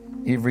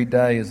Every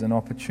day is an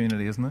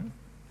opportunity, isn't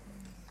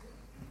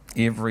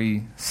it?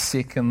 Every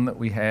second that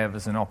we have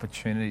is an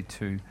opportunity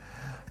to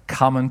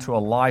come into a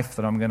life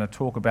that I'm going to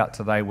talk about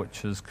today,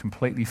 which is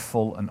completely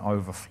full and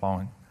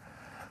overflowing.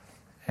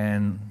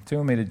 And turn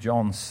with me to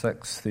John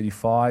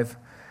 6:35.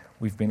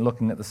 We've been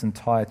looking at this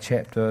entire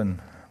chapter, and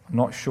I'm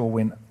not sure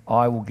when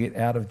I will get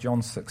out of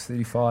John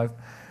 6:35,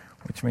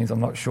 which means I'm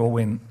not sure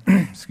when,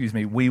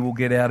 we will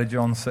get out of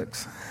John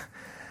 6.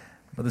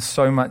 But there's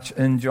so much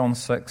in John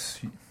 6.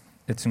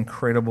 It's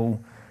incredible,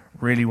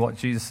 really, what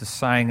Jesus is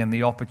saying and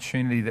the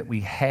opportunity that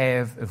we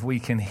have if we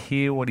can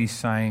hear what he's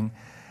saying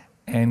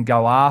and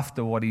go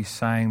after what he's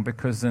saying.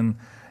 Because in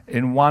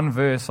one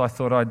verse, I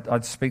thought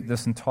I'd speak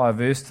this entire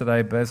verse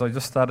today, but as I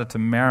just started to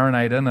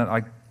marinate in it,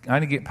 I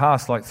only get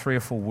past like 3 or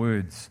 4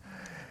 words.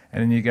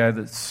 And then you go,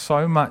 there's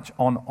so much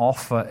on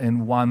offer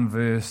in one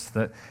verse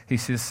that he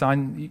says,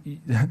 son,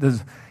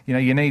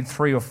 you need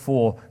 3 or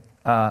 4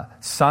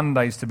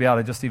 Sundays to be able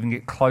to just even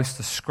get close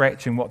to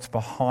scratching what's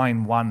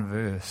behind one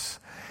verse.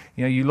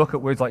 You look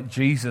at words like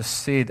Jesus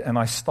said, and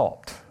I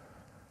stopped.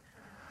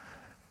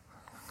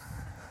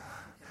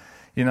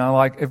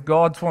 Like if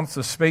God wants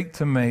to speak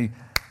to me,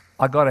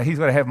 he's got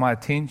to have my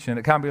attention.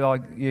 It can't be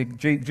like,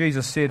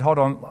 Jesus said, hold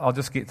on, I'll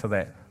just get to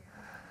that.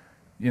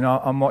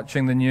 I'm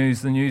watching the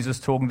news is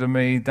talking to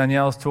me,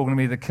 Danielle's talking to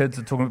me, the kids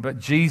are talking to me, but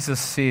Jesus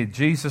said,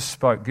 Jesus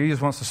spoke, Jesus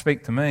wants to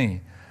speak to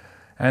me.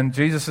 And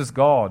Jesus is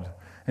God,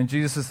 and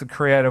Jesus is the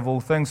creator of all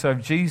things. So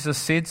if Jesus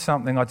said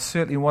something, I'd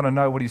certainly want to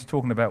know what he's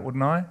talking about,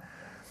 wouldn't I?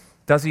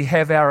 Does he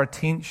have our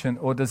attention,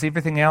 or does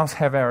everything else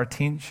have our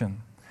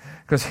attention?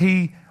 Because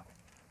he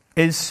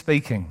is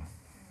speaking.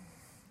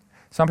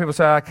 Some people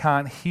say, I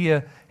can't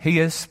hear. He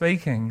is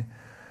speaking.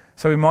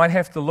 So we might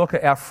have to look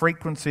at our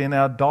frequency and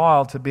our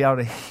dial to be able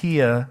to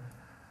hear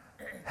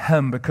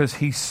him, because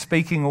he's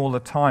speaking all the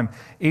time.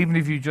 Even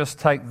if you just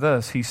take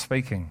this, he's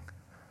speaking.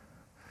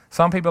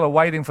 Some people are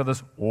waiting for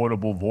this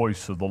audible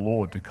voice of the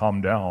Lord to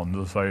come down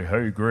to say,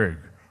 hey, Greg.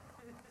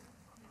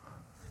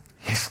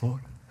 Yes,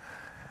 Lord.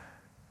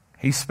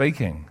 He's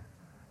speaking.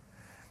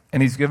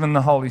 And he's given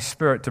the Holy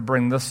Spirit to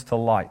bring this to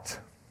light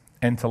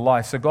and to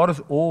life. So God is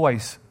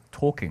always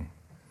talking.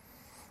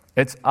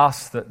 It's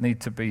us that need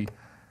to be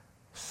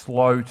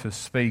slow to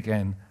speak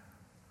and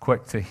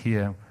quick to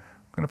hear. I'm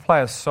going to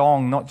play a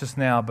song, not just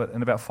now, but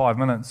in about 5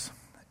 minutes.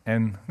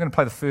 And I'm going to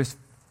play the first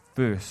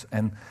verse.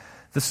 And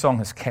this song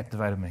has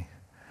captivated me.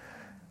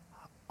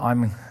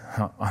 I'm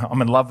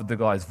in love with the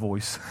guy's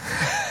voice.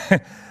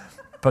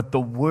 But the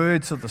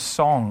words of the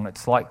song,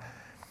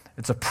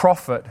 it's a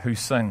prophet who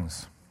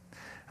sings.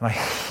 And I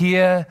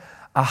hear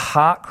a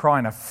heart cry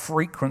and a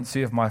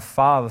frequency of my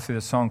Father through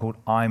the song called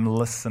I'm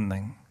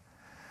Listening.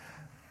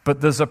 But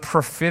there's a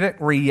prophetic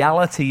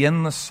reality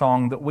in the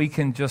song that we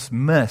can just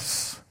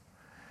miss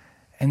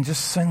and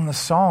just sing the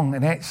song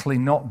and actually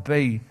not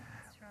be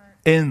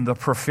in the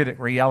prophetic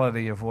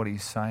reality of what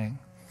he's saying.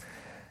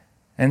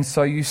 And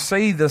so you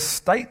see this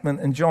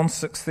statement in John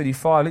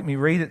 6:35. Let me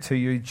read it to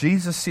you.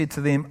 Jesus said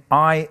to them,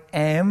 I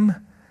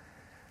am.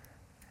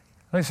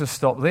 Let's just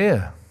stop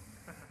there.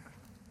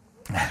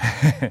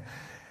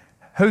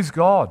 Who's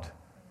God?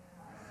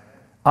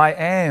 I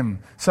am.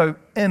 So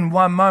in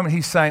one moment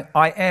he's saying,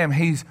 I am.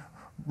 He's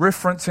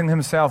referencing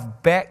himself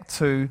back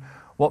to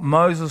what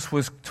Moses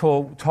was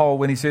told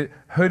when he said,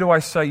 who do I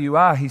say you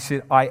are? He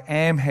said, I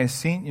am has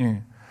sent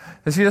you.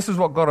 You see, this is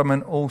what got him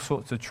in all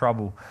sorts of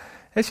trouble.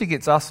 It actually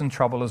gets us in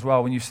trouble as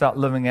well when you start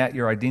living out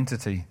your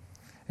identity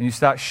and you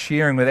start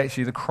sharing with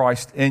actually the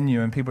Christ in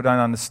you and people don't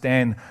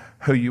understand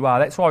who you are.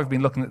 That's why we've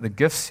been looking at the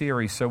gift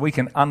series, so we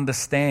can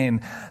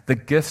understand the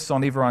gifts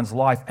on everyone's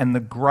life and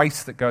the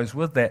grace that goes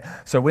with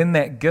that. So when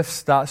that gift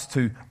starts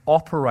to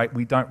operate,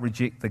 we don't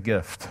reject the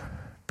gift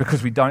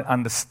because we don't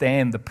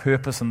understand the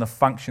purpose and the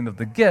function of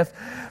the gift,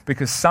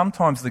 because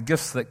sometimes the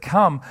gifts that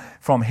come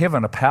from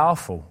heaven are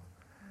powerful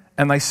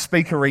and they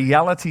speak a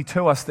reality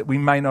to us that we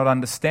may not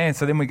understand.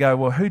 So then we go,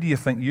 well, who do you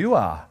think you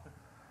are?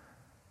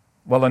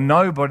 Well, a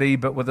nobody,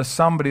 but with a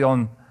somebody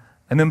on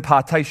an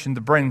impartation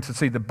to bring to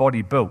see the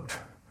body built,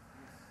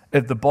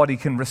 if the body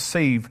can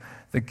receive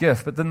the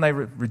gift. But then they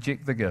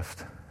reject the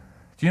gift.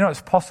 Do you know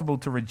it's possible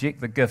to reject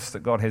the gifts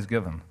that God has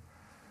given?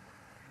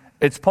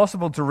 It's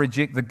possible to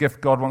reject the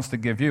gift God wants to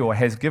give you or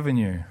has given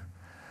you,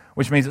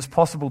 which means it's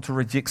possible to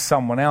reject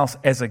someone else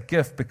as a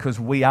gift because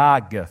we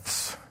are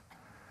gifts.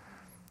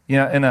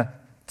 In a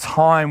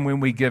time when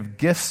we give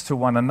gifts to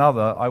one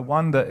another, I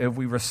wonder if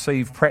we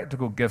receive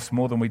practical gifts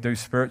more than we do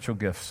spiritual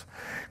gifts,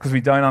 because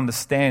we don't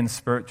understand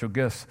spiritual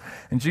gifts.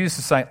 And Jesus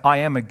is saying, I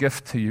am a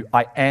gift to you.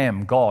 I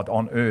am God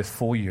on earth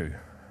for you.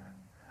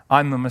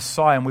 I'm the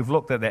Messiah, and we've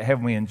looked at that,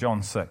 haven't we, in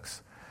John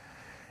 6.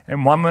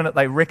 And one minute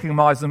they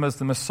recognize him as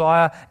the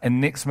Messiah, and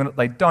next minute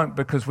they don't,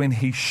 because when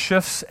he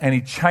shifts and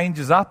he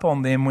changes up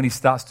on them, when he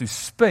starts to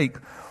speak,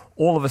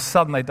 all of a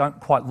sudden they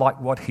don't quite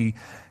like what he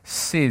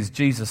says.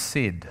 Jesus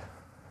said.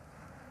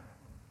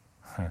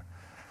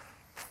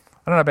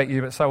 I don't know about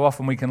you, but so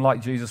often we can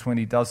like Jesus when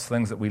he does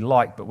things that we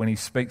like, but when he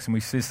speaks and we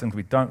says things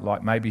we don't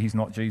like, maybe he's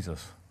not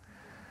Jesus.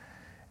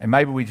 And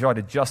maybe we try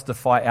to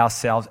justify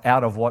ourselves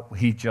out of what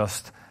he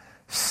just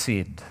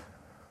said.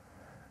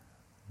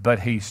 But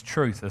he's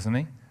truth, isn't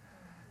he?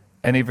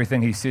 And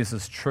everything he says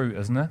is true,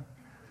 isn't it?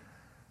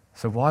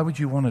 So why would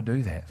you want to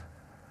do that?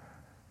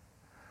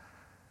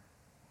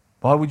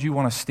 Why would you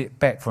want to step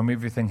back from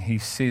everything he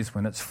says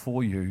when it's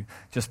for you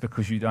just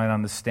because you don't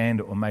understand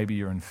it or maybe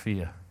you're in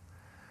fear?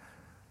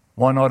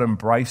 Why not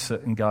embrace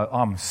it and go,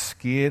 I'm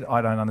scared,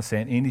 I don't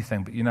understand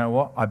anything, but you know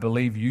what? I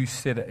believe you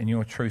said it and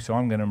you're true, so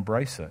I'm going to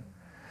embrace it.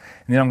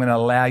 And then I'm going to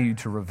allow you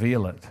to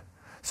reveal it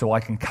so I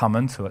can come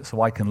into it,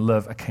 so I can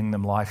live a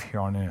kingdom life here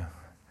on earth.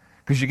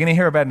 Because you're going to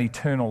hear about an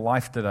eternal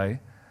life today,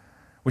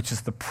 which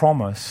is the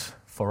promise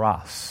for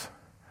us,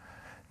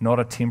 not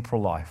a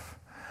temporal life,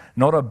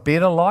 not a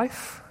better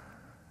life,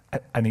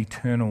 an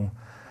eternal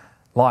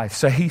life.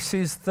 So he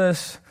says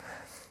this,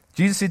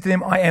 Jesus said to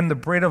them, I am the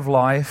bread of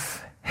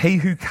life. He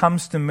who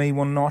comes to me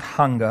will not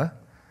hunger,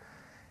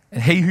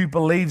 and he who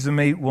believes in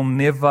me will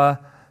never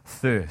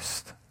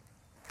thirst.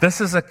 This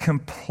is a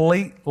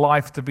complete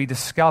life to be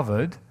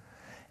discovered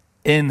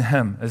in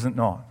him, is it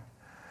not?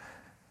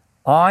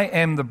 I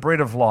am the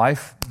bread of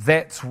life.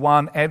 That's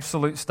one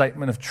absolute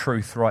statement of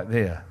truth right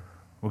there.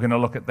 We're going to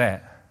look at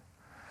that.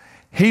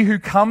 He who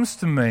comes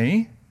to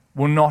me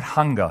will not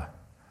hunger.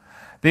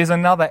 There's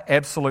another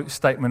absolute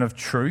statement of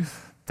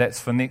truth. That's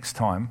for next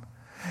time.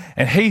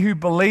 And he who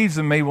believes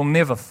in me will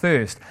never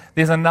thirst.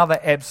 There's another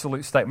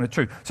absolute statement of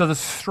truth. So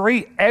there's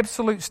three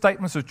absolute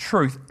statements of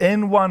truth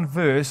in one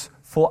verse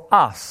for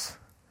us.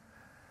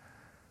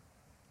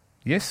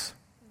 Yes?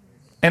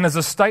 And as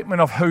a statement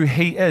of who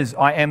he is,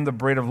 I am the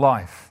bread of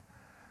life.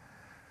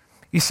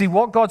 You see,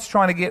 what God's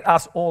trying to get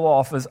us all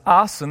off is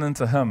us and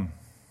into him.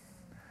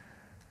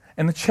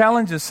 And the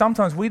challenge is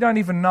sometimes we don't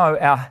even know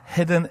our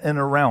hidden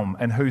inner realm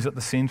and who's at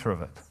the center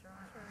of it.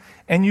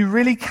 And you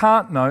really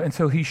can't know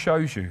until he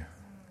shows you.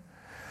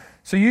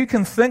 So you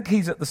can think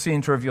he's at the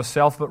center of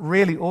yourself, but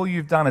really all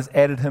you've done is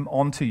added him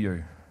onto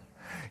you.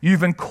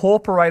 You've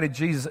incorporated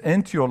Jesus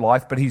into your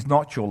life, but he's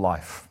not your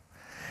life.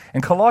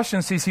 And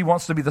Colossians says he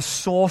wants to be the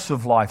source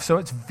of life. So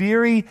it's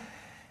very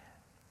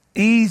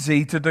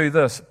easy to do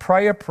this.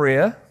 Pray a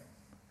prayer.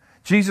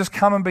 Jesus,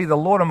 come and be the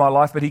Lord of my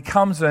life, but he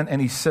comes in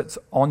and he sits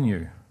on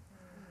you.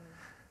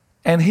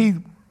 And he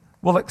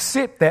will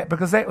accept that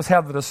because that was how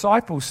the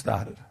disciples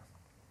started.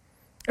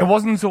 It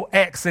wasn't until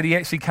Acts that he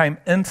actually came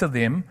into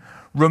them,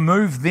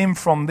 removed them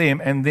from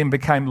them, and then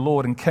became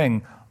Lord and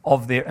King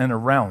of their inner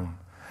realm.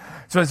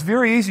 So it's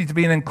very easy to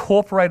be an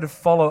incorporated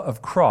follower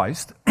of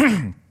Christ,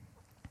 and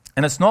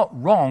it's not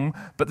wrong,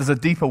 but there's a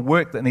deeper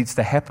work that needs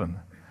to happen.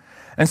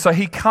 And so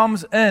he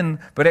comes in,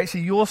 but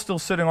actually you're still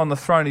sitting on the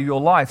throne of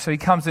your life. So he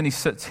comes in, he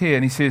sits here,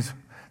 and he says,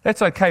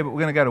 that's okay, but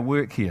we're going to go to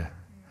work here.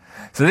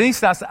 So then he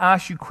starts to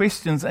ask you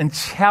questions and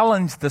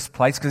challenge this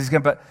place, because he's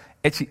going, but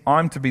actually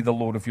I'm to be the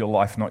Lord of your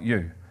life, not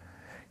you.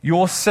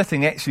 You're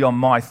sitting actually on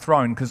my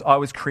throne because I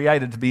was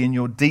created to be in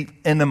your deep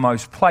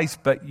innermost place,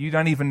 but you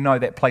don't even know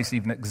that place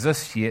even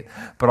exists yet,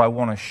 but I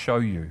want to show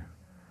you.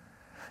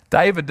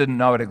 David didn't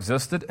know it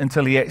existed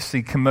until he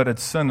actually committed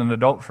sin and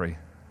adultery.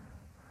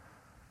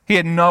 He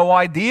had no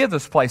idea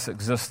this place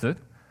existed,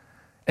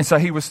 and so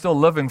he was still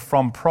living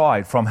from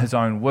pride, from his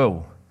own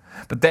will.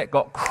 But that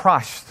got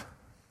crushed,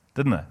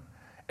 didn't it?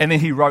 And then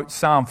he wrote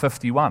Psalm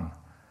 51.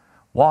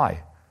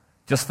 Why?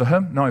 Just for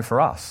him? No, for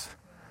us.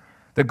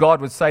 That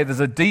God would say there's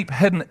a deep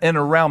hidden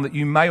inner realm that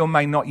you may or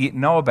may not yet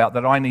know about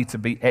that I need to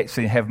be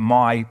actually have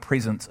my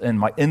presence in.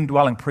 My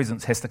indwelling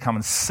presence has to come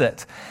and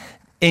sit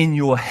in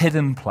your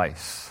hidden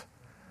place.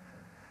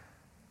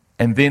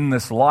 And then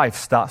this life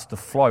starts to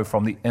flow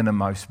from the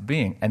innermost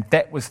being. And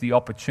that was the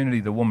opportunity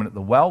the woman at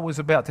the well was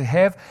about to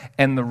have,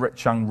 and the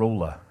rich young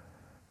ruler.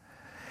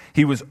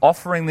 He was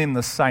offering them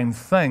the same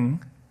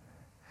thing,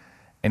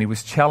 and he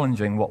was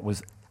challenging what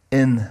was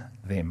in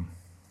them.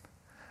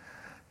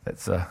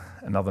 That's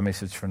another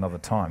message for another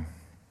time.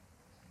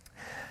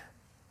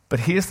 But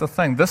here's the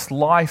thing. This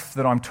life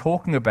that I'm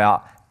talking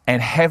about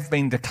and have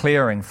been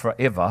declaring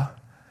forever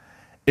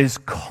is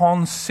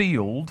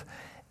concealed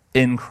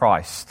in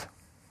Christ.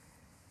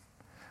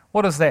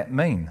 What does that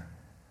mean?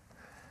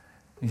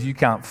 You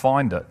can't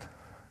find it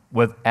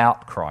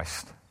without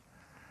Christ.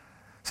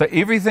 So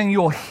everything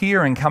you're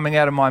hearing coming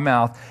out of my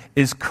mouth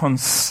is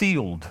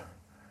concealed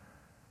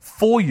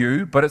for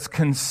you, but it's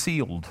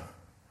concealed.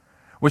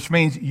 Which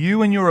means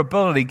you and your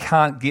ability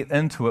can't get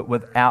into it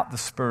without the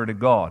Spirit of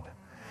God.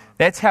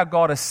 That's how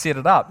God has set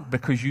it up,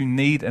 because you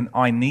need and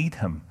I need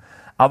him.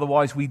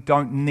 Otherwise, we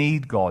don't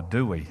need God,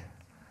 do we?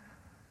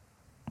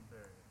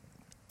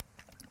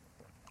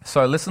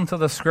 So listen to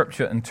the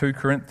scripture in 2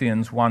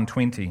 Corinthians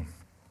 1:20.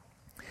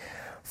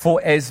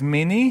 For as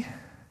many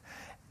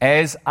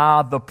as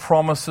are the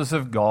promises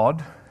of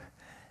God,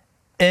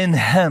 in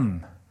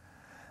him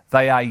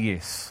they are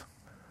yes.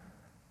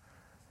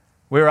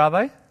 Where are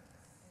they?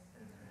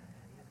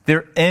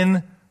 They're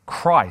in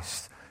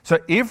Christ. So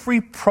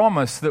every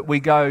promise that we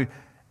go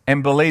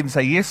and believe and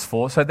say yes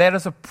for, so that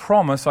is a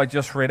promise I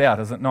just read out,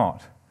 is it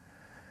not?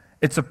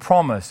 It's a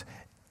promise.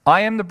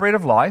 I am the bread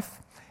of life.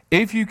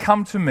 If you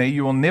come to me,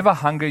 you will never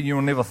hunger, you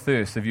will never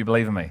thirst, if you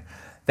believe in me.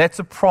 That's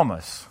a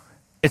promise.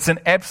 It's an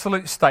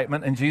absolute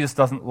statement, and Jesus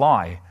doesn't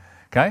lie.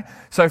 Okay?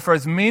 So for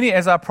as many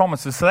as are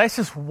promises, so that's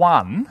just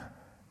one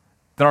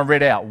that I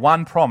read out,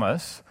 one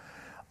promise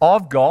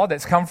of God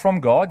that's come from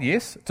God,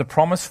 yes, it's a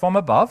promise from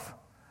above.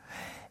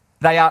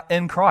 They are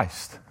in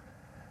Christ.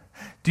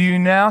 Do you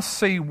now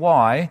see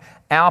why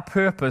our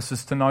purpose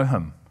is to know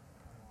Him?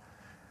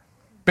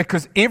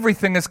 Because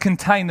everything is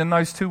contained in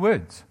those two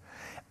words.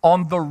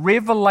 On the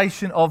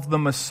revelation of the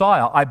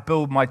Messiah, I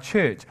build my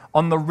church.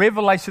 On the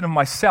revelation of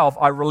myself,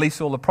 I release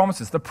all the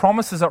promises. The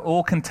promises are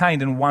all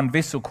contained in one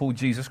vessel called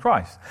Jesus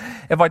Christ.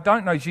 If I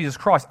don't know Jesus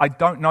Christ, I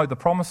don't know the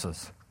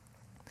promises.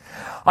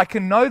 I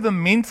can know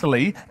them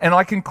mentally and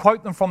I can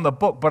quote them from the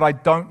book, but I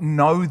don't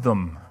know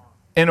them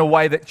in a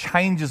way that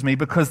changes me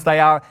because they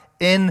are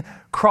in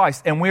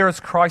Christ. And where is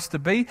Christ to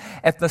be?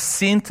 At the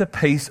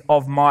centerpiece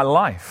of my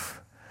life.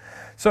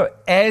 So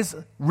as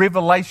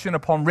revelation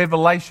upon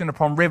revelation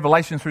upon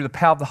revelation through the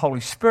power of the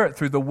Holy Spirit,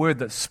 through the word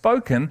that's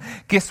spoken,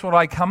 guess what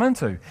I come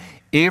into?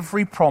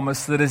 Every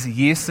promise that is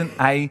yes and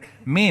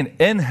amen.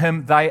 In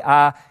Him they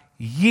are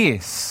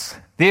yes.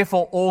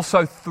 Therefore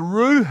also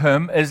through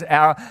Him is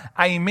our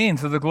amen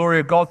to the glory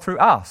of God through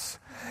us.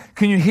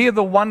 Can you hear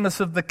the oneness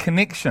of the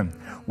connection?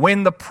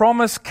 When the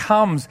promise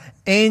comes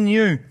in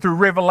you through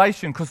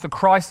revelation, because the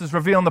Christ is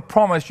revealing the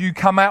promise, you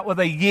come out with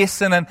a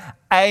yes and an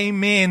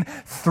amen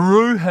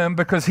through Him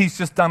because He's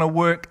just done a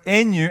work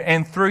in you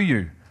and through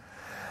you.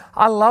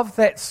 I love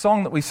that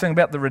song that we sing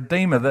about the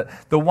Redeemer,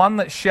 that the one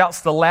that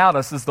shouts the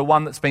loudest is the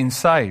one that's been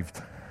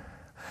saved.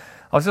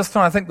 I was just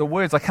trying to think the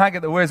words. I can't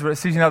get the words, but it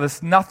says,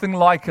 there's nothing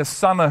like a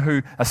sinner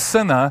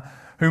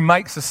who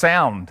makes a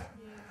sound.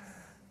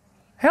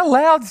 How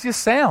loud is your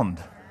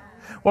sound?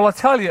 Well, I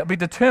tell you, it'll be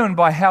determined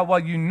by how well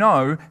you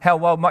know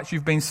how much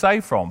you've been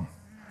saved from.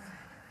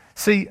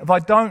 See, if I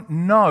don't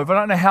know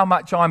how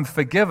much I'm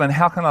forgiven,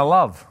 how can I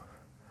love?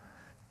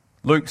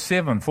 Luke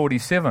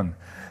 7:47.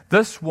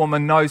 This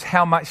woman knows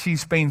how much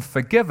she's been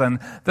forgiven.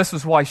 This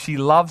is why she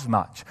loves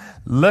much.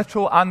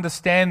 Little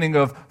understanding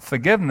of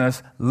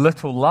forgiveness,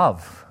 little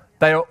love.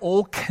 They are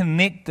all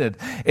connected.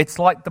 It's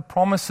like the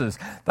promises.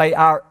 They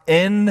are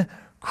in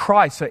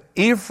Christ. So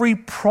every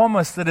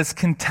promise that is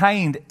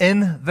contained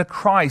in the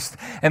Christ,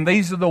 and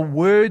these are the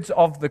words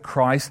of the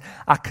Christ,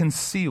 are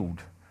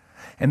concealed.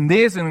 And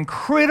there's an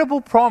incredible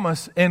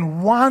promise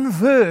in one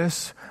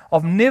verse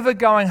of never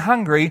going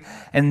hungry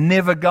and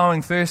never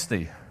going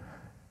thirsty.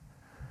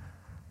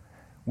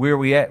 Where are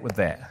we at with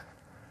that?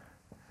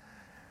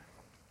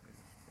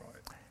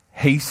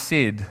 He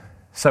said,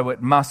 so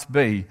it must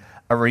be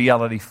a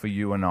reality for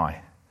you and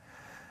I.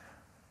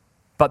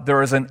 But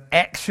there is an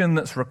action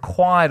that's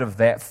required of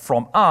that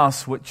from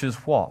us, which is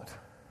what?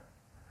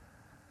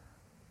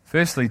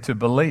 Firstly, to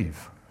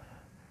believe.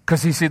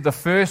 Because He said the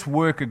first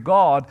work of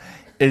God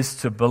is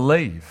to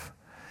believe.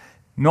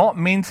 Not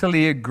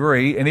mentally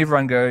agree and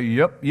everyone go,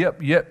 yep,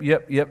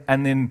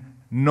 and then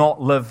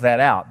not live that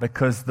out.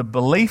 Because the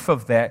belief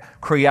of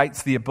that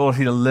creates the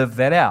ability to live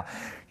that out.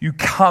 You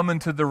come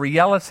into the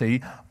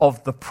reality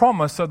of the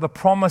promise, so the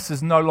promise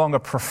is no longer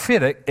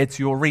prophetic, it's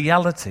your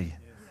reality.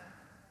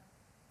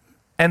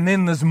 And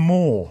then there's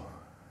more.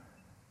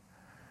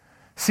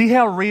 See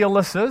how real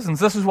this is? And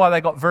this is why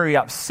they got very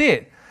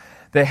upset.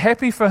 They're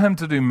happy for Him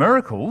to do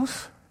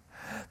miracles.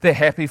 They're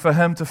happy for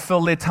Him to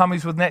fill their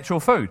tummies with natural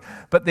food.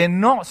 But they're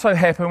not so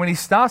happy when He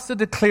starts to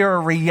declare a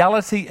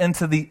reality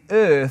into the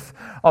earth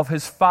of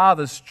His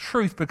Father's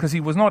truth, because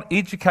He was not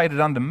educated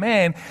under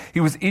man.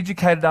 He was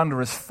educated under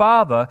His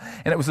Father,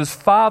 and it was His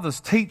Father's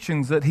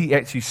teachings that He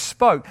actually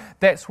spoke.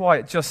 That's why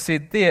it just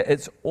said there,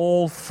 it's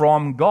all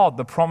from God.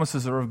 The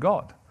promises are of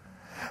God.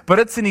 But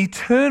it's an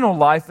eternal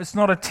life, it's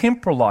not a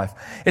temporal life.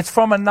 It's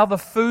from another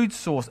food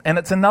source, and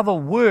it's another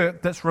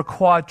work that's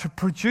required to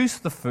produce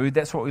the food.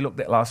 That's what we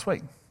looked at last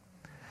week.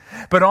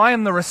 But I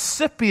am the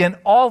recipient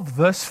of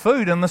this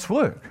food and this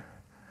work.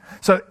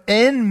 So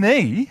in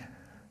me,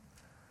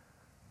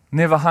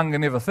 never hunger,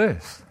 never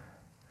thirst.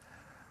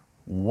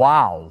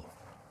 Wow.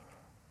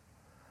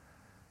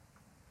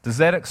 Does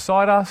that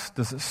excite us?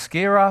 Does it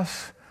scare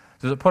us?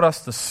 Does it put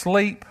us to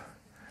sleep?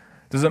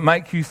 Does it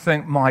make you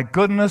think, my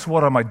goodness,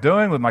 what am I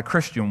doing with my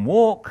Christian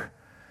walk?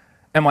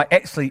 Am I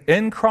actually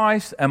in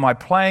Christ? Am I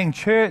playing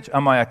church?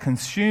 Am I a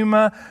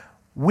consumer?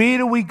 Where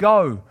do we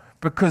go?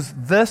 Because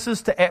this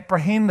is to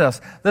apprehend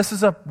us. This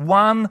is a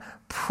one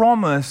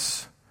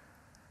promise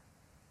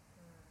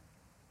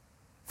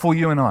for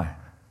you and I.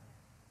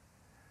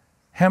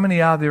 How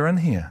many are there in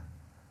here?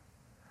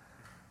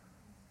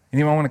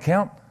 Anyone want to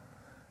count?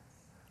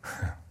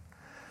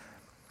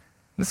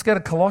 Let's go to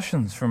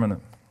Colossians for a minute.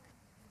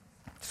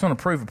 Just want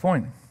to prove a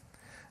point,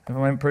 if I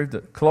haven't proved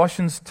it.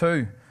 Colossians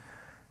 2,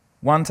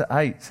 1-8.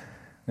 I'm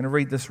going to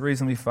read this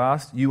reasonably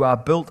fast. You are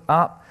built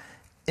up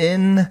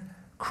in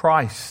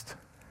Christ.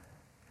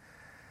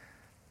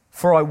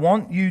 For I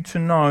want you to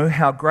know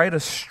how great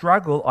a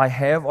struggle I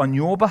have on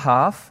your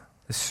behalf.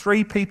 There's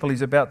three people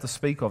he's about to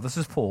speak of. This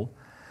is Paul.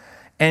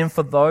 And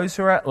for those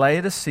who are at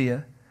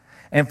Laodicea,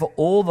 and for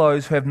all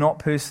those who have not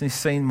personally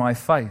seen my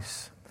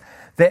face,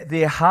 that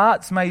their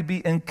hearts may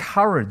be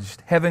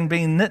encouraged, having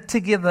been knit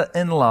together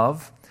in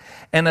love,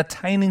 and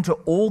attaining to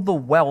all the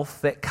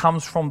wealth that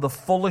comes from the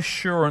full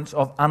assurance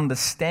of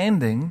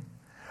understanding,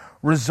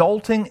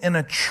 resulting in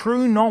a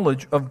true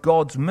knowledge of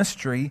God's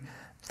mystery,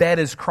 that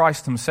is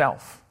Christ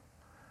himself.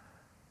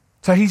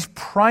 So he's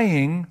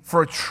praying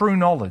for a true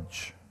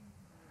knowledge.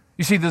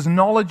 You see, there's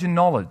knowledge and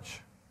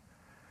knowledge.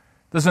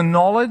 There's a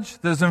knowledge,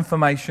 there's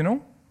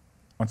informational.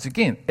 Once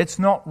again, it's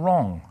not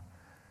wrong,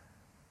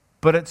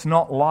 but it's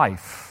not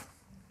life.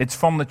 It's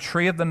from the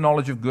tree of the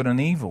knowledge of good and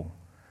evil.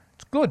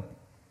 It's good,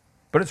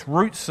 but its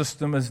root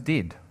system is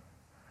dead.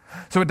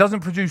 So it doesn't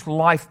produce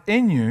life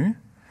in you.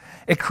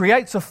 It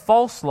creates a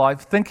false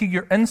life, thinking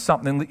you're in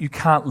something that you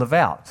can't live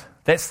out.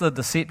 That's the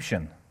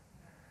deception.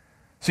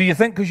 So you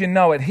think because you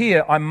know it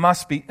here, I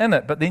must be in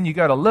it, but then you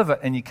go to live it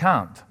and you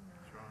can't.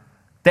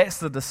 That's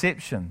the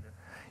deception.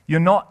 You're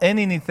not in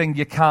anything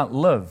you can't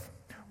live.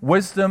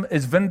 Wisdom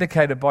is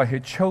vindicated by her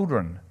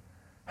children.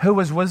 Who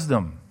is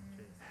wisdom?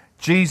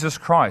 Jesus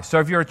Christ. So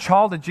if you're a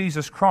child of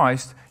Jesus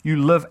Christ,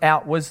 you live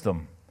out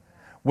wisdom.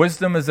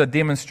 Wisdom is a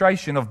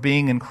demonstration of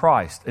being in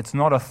Christ. It's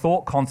not a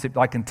thought concept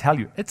I can tell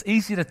you. It's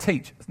easy to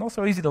teach. It's not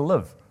so easy to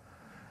live.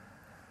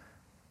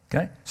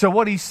 Okay? So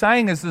what he's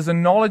saying is there's a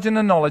knowledge and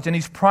a knowledge, and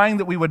he's praying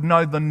that we would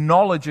know the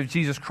knowledge of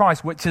Jesus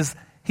Christ, which is,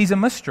 he's a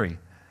mystery.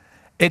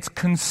 It's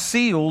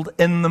concealed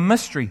in the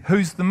mystery.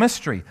 Who's the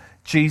mystery?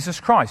 Jesus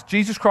Christ.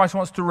 Jesus Christ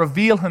wants to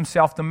reveal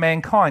himself to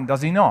mankind,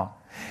 does he not?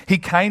 He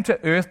came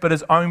to earth, but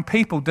his own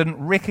people didn't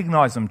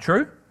recognize him.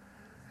 True?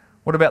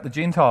 What about the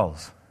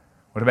Gentiles?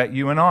 What about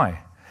you and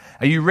I?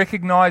 Are you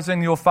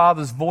recognizing your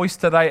Father's voice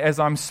today as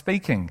I'm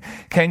speaking?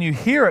 Can you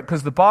hear it?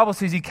 Because the Bible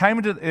says he came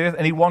into the earth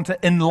and he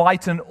wanted to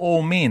enlighten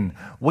all men.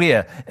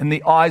 Where? In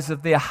the eyes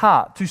of their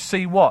heart. To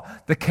see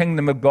what? The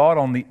kingdom of God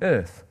on the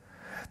earth.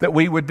 That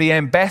we would be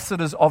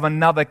ambassadors of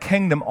another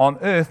kingdom on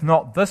earth,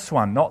 not this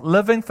one. Not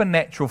living for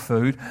natural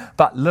food,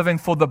 but living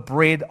for the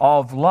bread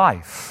of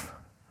life.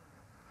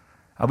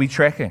 Are we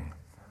tracking?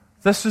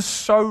 This is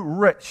so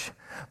rich,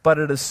 but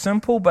it is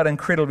simple but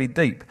incredibly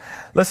deep.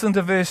 Listen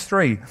to verse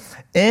 3.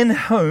 In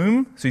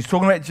whom, so he's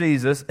talking about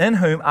Jesus, in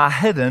whom are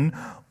hidden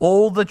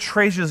all the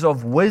treasures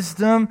of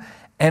wisdom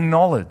and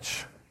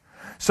knowledge.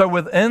 So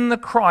within the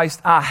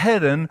Christ are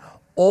hidden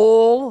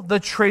all the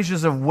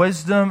treasures of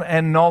wisdom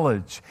and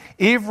knowledge.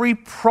 Every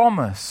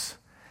promise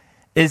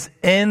is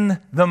in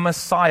the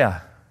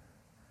Messiah,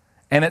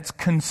 and it's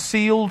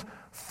concealed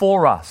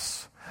for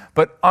us.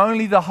 But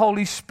only the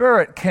Holy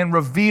Spirit can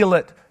reveal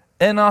it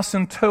in us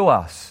and to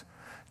us.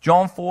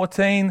 John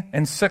 14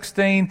 and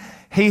 16,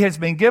 he has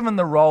been given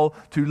the role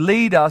to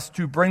lead us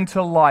to bring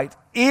to light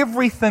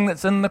everything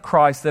that's in the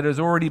Christ that has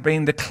already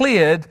been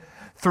declared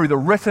through the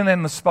written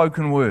and the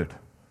spoken word.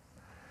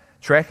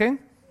 Tracking?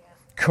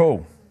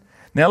 Cool.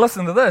 Now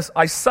listen to this.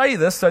 I say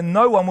this so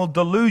no one will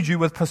delude you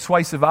with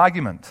persuasive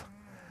argument.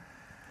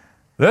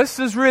 This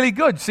is really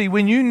good. See,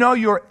 when you know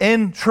you're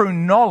in true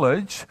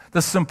knowledge,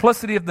 the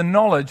simplicity of the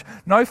knowledge,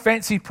 no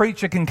fancy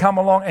preacher can come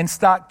along and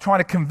start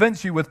trying to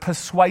convince you with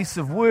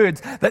persuasive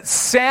words that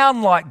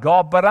sound like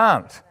God but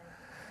aren't.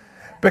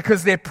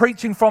 Because they're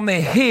preaching from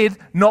their head,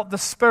 not the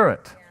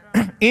Spirit.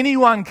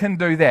 Anyone can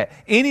do that.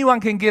 Anyone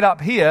can get up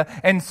here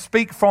and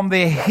speak from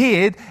their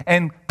head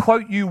and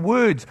quote you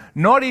words.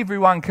 Not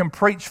everyone can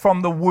preach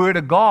from the Word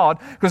of God,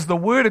 because the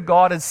Word of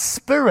God is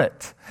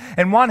Spirit.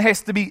 And one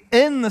has to be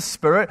in the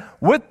Spirit,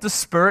 with the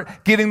Spirit,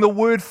 getting the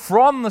Word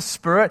from the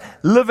Spirit,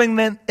 living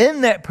then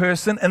in that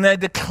person, and they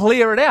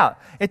declare it out.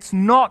 It's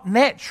not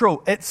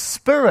natural, it's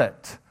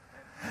Spirit.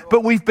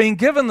 But we've been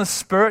given the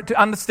Spirit to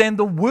understand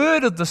the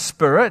word of the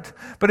Spirit.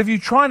 But if you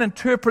try and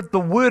interpret the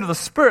word of the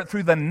Spirit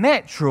through the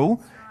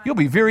natural, you'll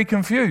be very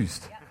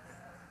confused.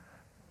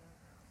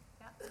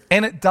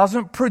 And it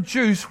doesn't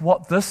produce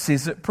what this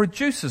says it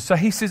produces. So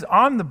he says,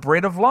 I'm the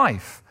bread of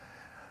life.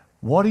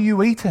 What are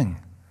you eating?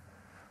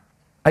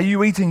 Are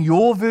you eating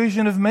your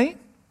version of me?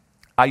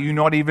 Are you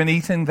not even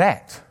eating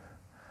that?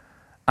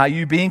 Are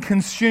you being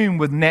consumed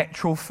with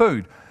natural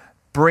food?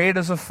 Bread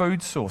is a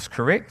food source,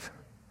 correct?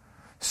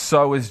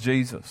 So is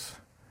Jesus.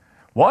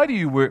 Why do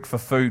you work for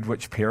food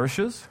which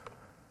perishes?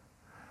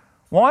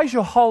 Why is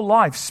your whole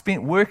life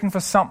spent working for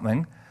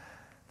something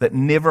that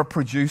never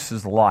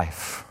produces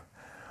life?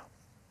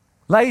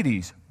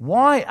 Ladies,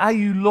 why are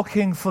you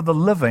looking for the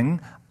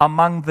living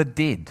among the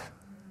dead?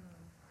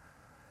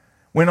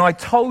 When I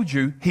told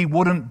you he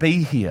wouldn't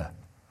be here.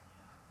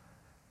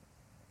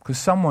 Because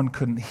someone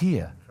couldn't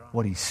hear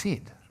what he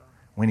said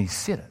when he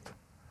said it.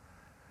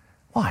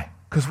 Why?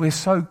 Because we're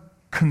so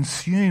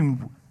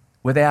consumed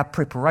with our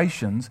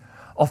preparations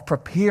of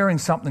preparing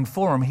something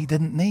for him he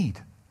didn't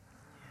need.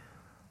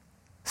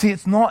 See,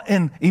 it's not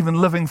in even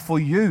living for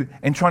you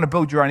and trying to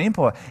build your own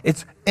empire.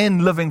 It's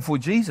in living for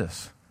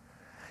Jesus.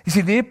 You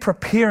see, they're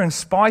preparing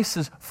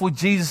spices for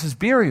Jesus'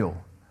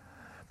 burial.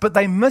 But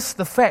they missed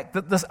the fact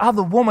that this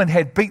other woman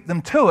had beat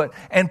them to it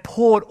and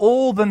poured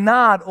all the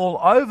nard all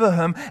over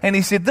him. And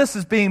he said, this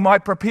is being my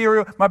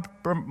burial.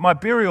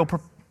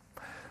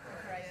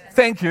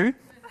 Thank you.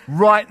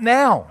 right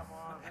now.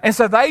 And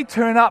so they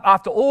turn up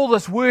after all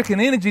this work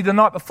and energy the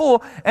night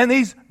before, and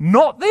he's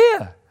not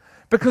there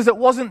because it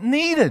wasn't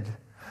needed.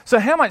 So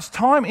how much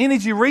time,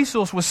 energy,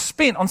 resource was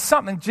spent on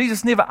something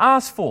Jesus never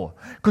asked for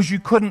because you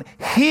couldn't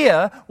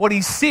hear what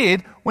he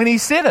said when he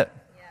said it.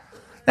 Yeah.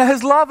 Now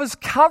his love is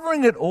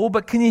covering it all,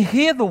 but can you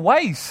hear the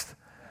waste?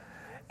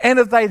 And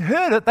if they'd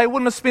heard it, they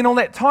wouldn't have spent all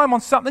that time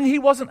on something he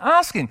wasn't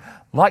asking,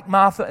 like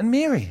Martha and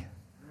Mary.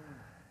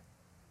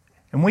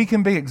 And we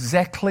can be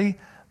exactly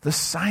the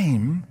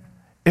same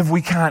if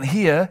we can't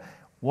hear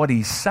what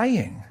he's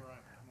saying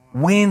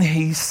when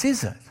he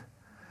says it.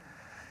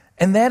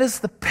 And that is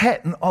the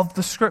pattern of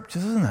the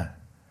scriptures, isn't it?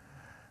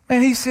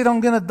 Man, he said, I'm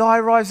going to die,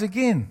 rise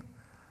again.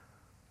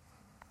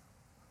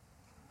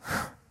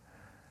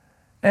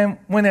 And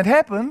when it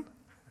happened,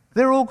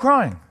 they're all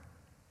crying.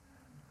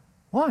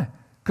 Why?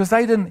 Because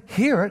they didn't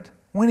hear it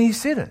when he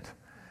said it.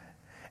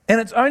 And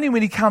it's only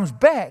when he comes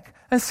back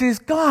and says,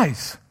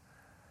 guys,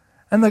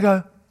 and they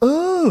go,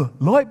 oh,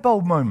 light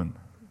bulb moment.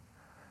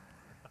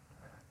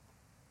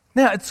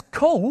 Now, it's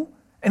cool,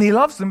 and he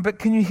loves them, but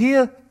can you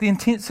hear the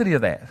intensity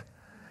of that?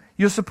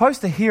 You're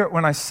supposed to hear it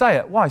when I say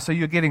it. Why? So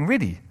you're getting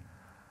ready.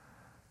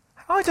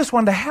 I just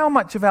wonder how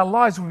much of our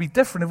lives would be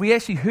different if we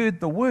actually heard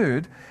the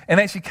word and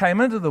actually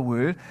came into the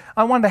word.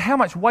 I wonder how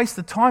much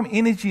wasted time,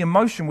 energy,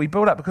 emotion we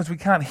build up because we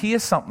can't hear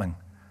something.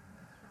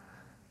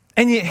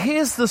 And yet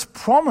here's this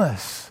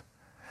promise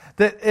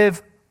that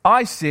if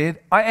I said,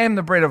 I am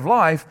the bread of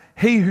life,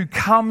 he who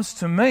comes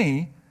to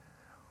me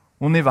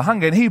will never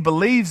hunger, and he who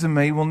believes in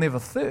me will never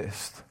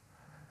thirst.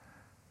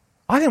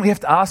 I think we have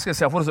to ask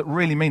ourselves, what does it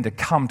really mean to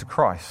come to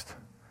Christ?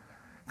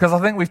 Because I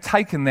think we've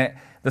taken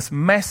this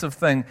massive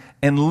thing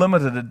and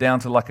limited it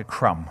down to like a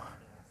crumb.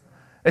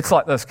 It's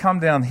like this, come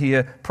down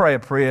here, pray a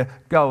prayer,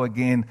 go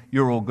again,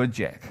 you're all good,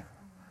 Jack.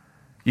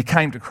 You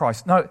came to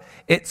Christ. No,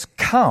 it's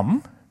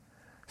come,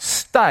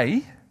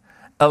 stay,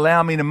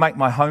 allow me to make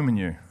my home in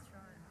you.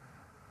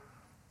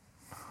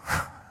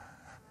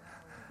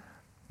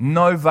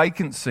 No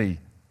vacancy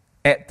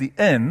at the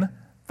inn,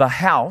 the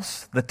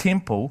house, the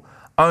temple,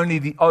 only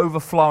the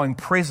overflowing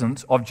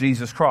presence of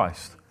Jesus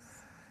Christ.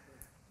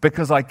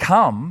 Because I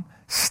come,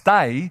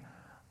 stay,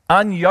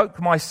 unyoke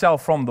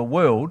myself from the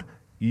world,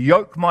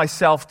 yoke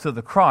myself to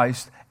the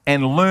Christ,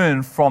 and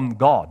learn from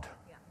God.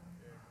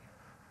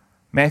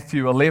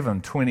 Matthew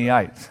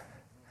 11:28.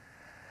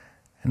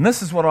 And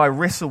this is what I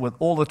wrestle with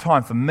all the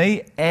time for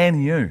me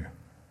and you.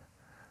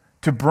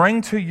 To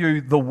bring to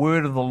you the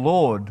word of the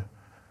Lord,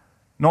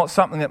 not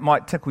something that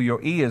might tickle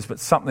your ears, but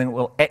something that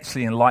will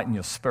actually enlighten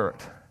your spirit.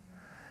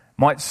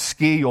 Might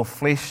scare your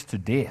flesh to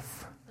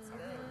death.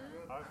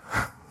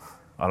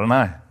 I don't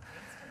know.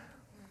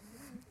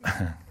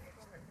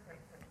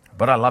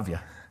 But I love you.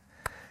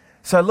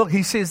 So look,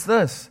 he says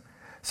this,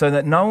 so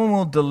that no one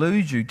will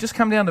delude you. Just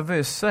come down to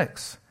verse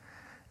 6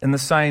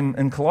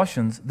 in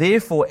Colossians.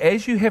 Therefore,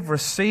 as you have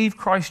received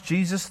Christ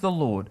Jesus the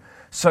Lord,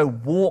 so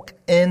walk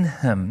in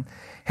him,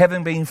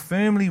 having been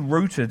firmly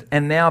rooted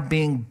and now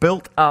being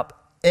built up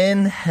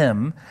in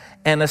him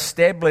and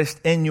established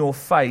in your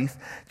faith,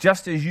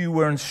 just as you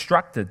were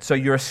instructed. So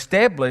you're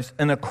established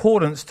in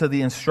accordance to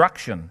the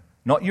instruction,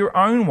 not your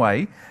own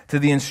way, to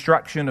the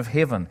instruction of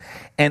heaven,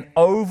 and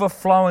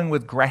overflowing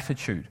with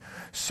gratitude.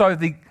 So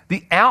the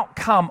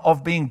outcome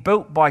of being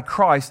built by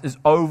Christ is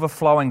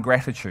overflowing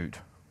gratitude.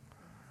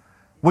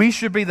 We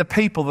should be the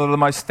people that are the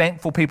most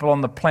thankful people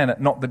on the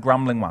planet, not the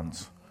grumbling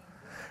ones.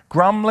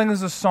 Grumbling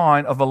is a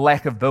sign of a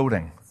lack of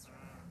building,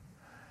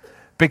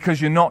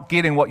 because you're not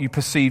getting what you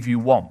perceive you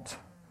want,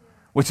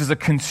 which is a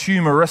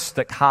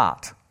consumeristic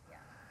heart.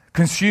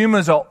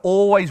 Consumers are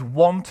always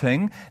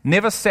wanting,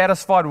 never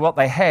satisfied with what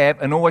they have,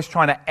 and always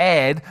trying to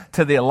add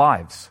to their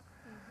lives.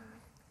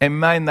 And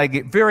man, they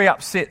get very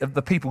upset if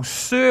the people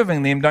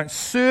serving them don't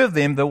serve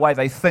them the way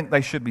they think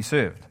they should be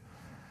served.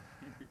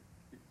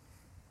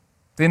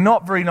 They're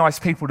not very nice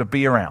people to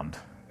be around.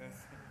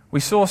 We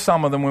saw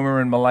some of them when we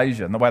were in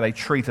Malaysia and the way they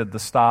treated the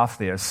staff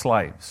there as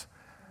slaves,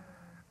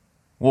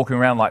 walking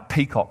around like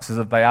peacocks as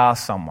if they are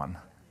someone.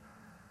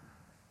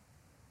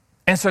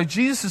 And so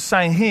Jesus is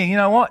saying here, you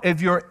know what?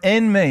 If you're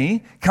in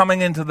me,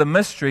 coming into the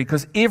mystery,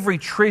 because every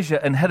treasure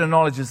and hidden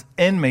knowledge is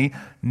in me,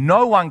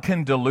 no one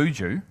can delude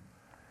you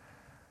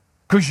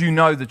because you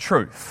know the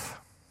truth.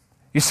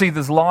 You see,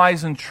 there's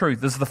lies and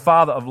truth. There's the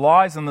father of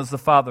lies and there's the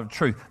father of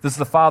truth. There's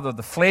the father of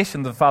the flesh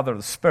and the father of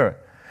the spirit.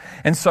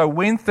 And so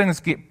when things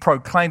get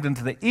proclaimed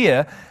into the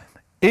ear,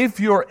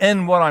 if you're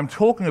in what I'm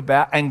talking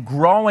about and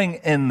growing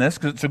in this,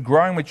 because it's a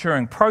growing,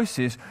 maturing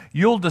process,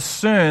 you'll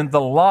discern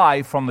the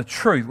lie from the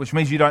truth, which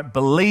means you don't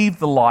believe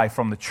the lie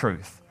from the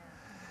truth.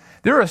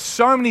 There are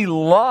so many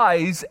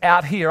lies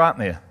out here, aren't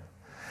there?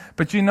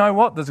 But you know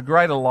what? There's a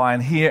greater lie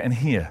in here and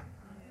here.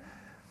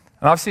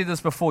 And I've said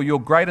this before, your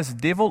greatest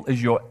devil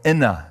is your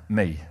inner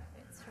me.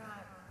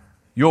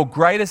 Your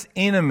greatest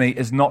enemy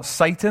is not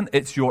Satan,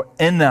 it's your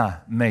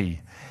inner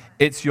me.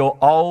 It's your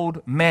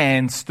old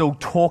man still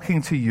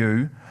talking to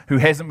you who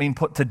hasn't been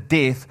put to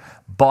death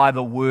by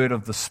the word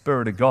of the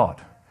Spirit of God.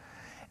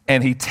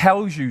 and she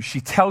tells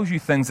you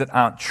things that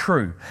aren't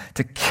true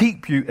to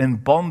keep you in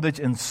bondage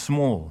and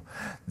small,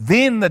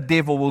 then the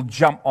devil will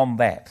jump on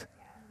that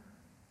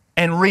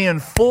and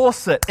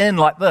reinforce it in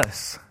like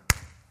this.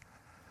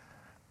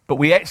 But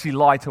we actually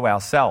lie to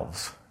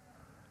ourselves.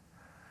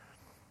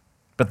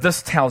 But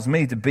this tells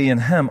me to be in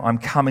him. I'm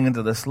coming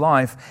into this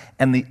life,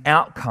 and the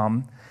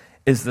outcome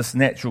is this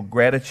natural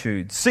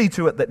gratitude. See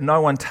to it that no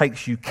one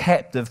takes you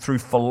captive through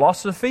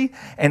philosophy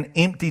and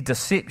empty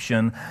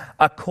deception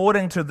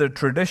according to the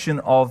tradition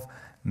of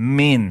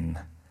men,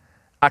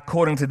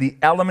 according to the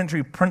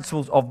elementary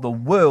principles of the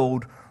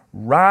world,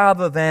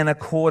 rather than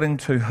according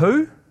to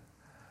who?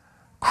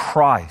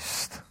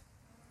 Christ.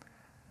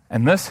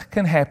 And this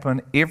can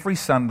happen every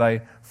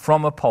Sunday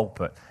from a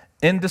pulpit,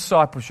 in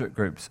discipleship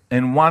groups,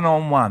 in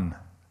one-on-one.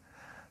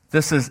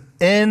 This is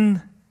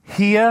in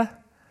here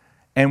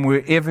and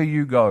wherever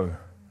you go.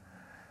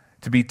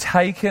 To be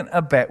taken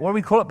aback, what do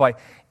we call it? By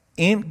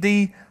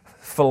empty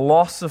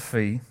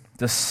philosophy,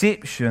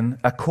 deception,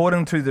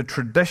 according to the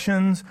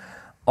traditions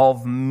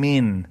of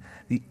men,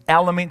 the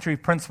elementary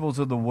principles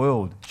of the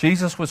world.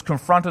 Jesus was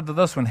confronted to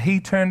this when he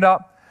turned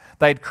up.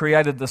 They'd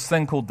created this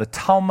thing called the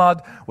Talmud,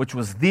 which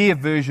was their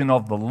version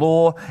of the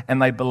law,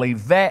 and they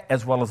believed that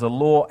as well as the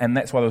law, and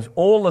that's why there was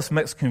all this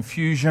mixed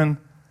confusion,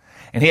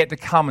 and he had to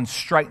come and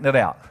straighten it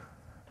out.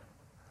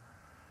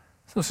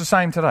 So it's the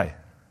same today.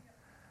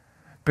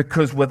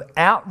 Because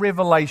without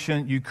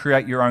revelation, you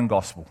create your own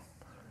gospel.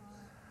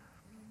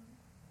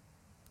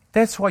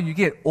 That's why you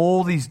get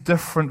all these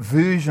different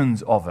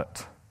versions of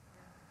it.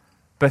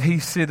 But he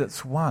said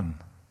it's one,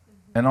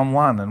 and I'm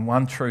one, and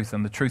one truth,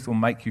 and the truth will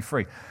make you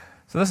free.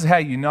 So this is how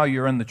you know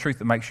you're in the truth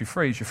that makes you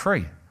free, is you're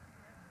free.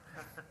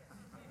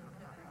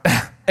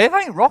 It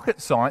ain't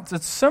rocket science,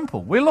 it's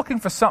simple. We're looking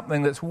for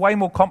something that's way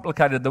more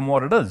complicated than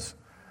what it is.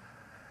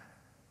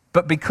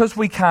 But because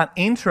we can't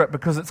enter it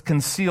because it's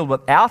concealed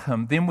without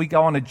him, then we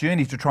go on a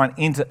journey to try and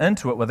enter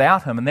into it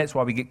without him, and that's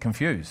why we get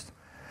confused.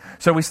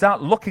 So we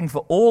start looking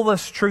for all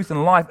this truth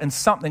in life and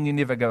something you're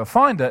never going to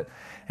find it,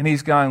 and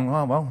he's going,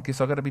 oh, well, I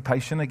guess I've got to be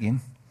patient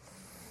again.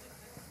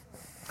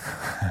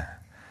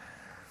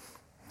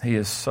 He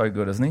is so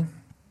good, isn't he?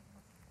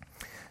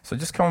 So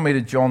just come with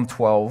me to John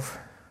 12.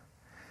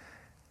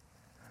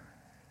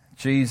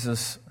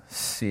 Jesus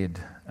said,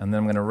 and then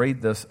I'm going to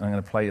read this, and I'm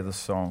going to play you this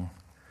song.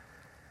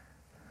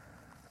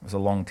 It was a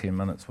long 10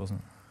 minutes,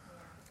 wasn't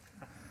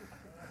it?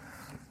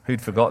 Who'd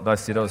forgot that I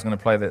said I was going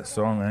to play that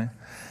song, eh?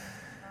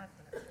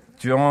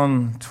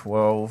 John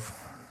 12.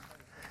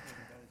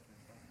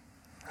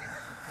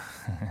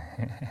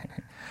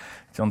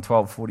 John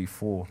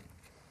 12:44.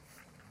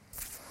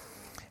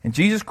 And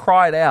Jesus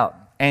cried out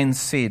and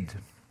said,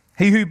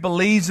 He who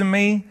believes in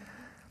me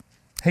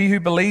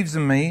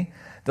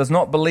does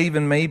not believe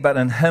in me, but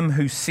in him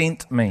who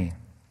sent me.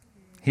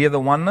 Hear the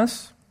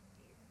oneness?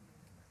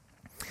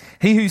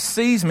 He who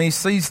sees me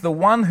sees the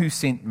one who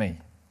sent me.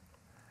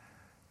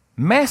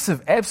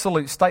 Massive,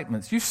 absolute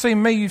statements. You've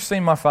seen me, you've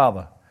seen my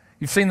Father.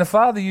 You've seen the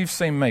Father, you've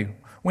seen me.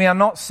 We are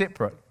not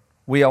separate.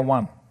 We are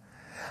one.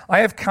 I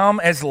have come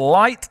as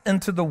light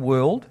into the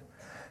world,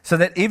 so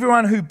that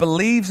everyone who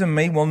believes in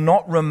me will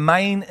not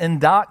remain in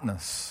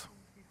darkness.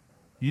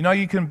 You know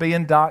you can be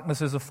in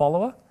darkness as a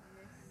follower?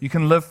 You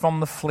can live from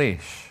the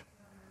flesh.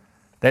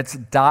 That's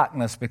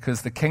darkness,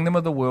 because the kingdom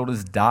of the world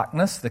is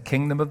darkness. The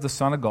kingdom of the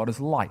Son of God is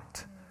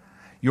light.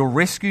 You're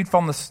rescued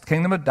from the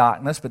kingdom of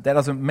darkness, but that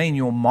doesn't mean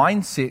your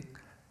mindset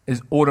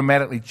is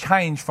automatically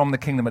changed from the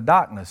kingdom of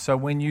darkness. So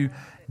when you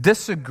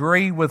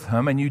disagree with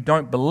him and you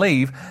don't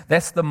believe,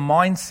 that's the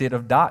mindset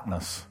of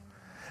darkness.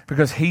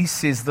 Because he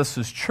says this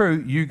is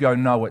true, you go,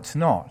 no, it's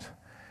not.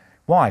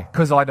 Why?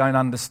 Because I don't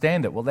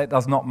understand it. Well, that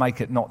does not make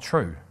it not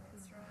true.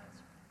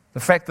 The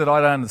fact that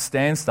I don't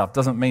understand stuff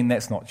doesn't mean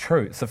that's not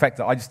true. It's the fact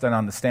that I just don't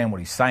understand what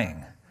he's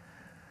saying.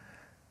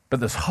 But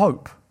there's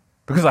hope,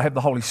 because I have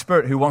the Holy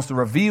Spirit who wants to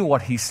reveal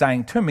what he's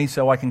saying to me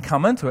so I can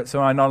come into it,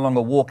 so I no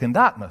longer walk in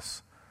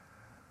darkness.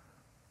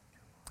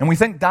 And we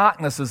think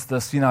darkness is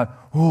this,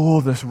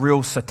 this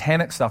real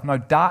satanic stuff. No,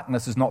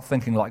 darkness is not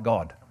thinking like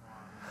God.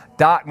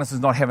 Darkness is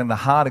not having the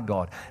heart of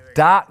God.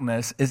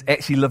 Darkness is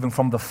actually living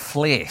from the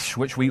flesh,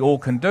 which we all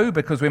can do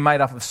because we're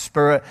made up of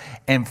spirit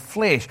and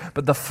flesh.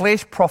 But the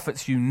flesh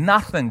profits you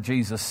nothing,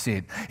 Jesus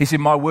said. He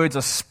said, my words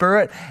are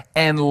spirit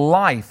and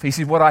life. He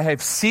said, what I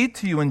have said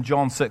to you in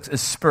John 6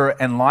 is spirit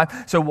and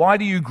life. So why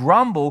do you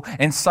grumble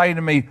and say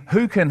to me,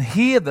 who can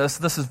hear this?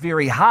 This is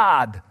very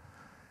hard.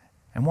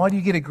 And why do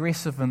you get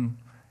aggressive and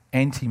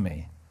anti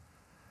me?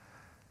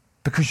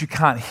 Because you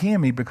can't hear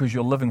me because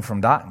you're living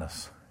from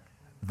darkness.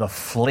 The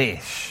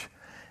flesh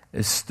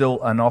is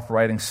still an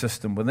operating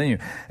system within you.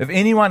 If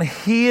anyone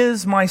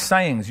hears my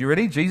sayings, you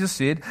ready? Jesus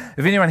said,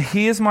 if anyone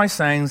hears my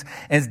sayings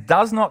and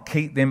does not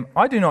keep them,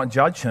 I do not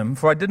judge him,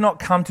 for I did not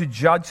come to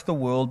judge the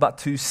world, but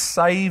to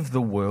save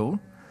the world.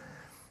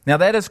 Now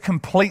that is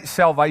complete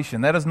salvation.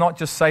 That is not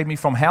just save me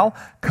from hell,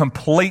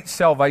 complete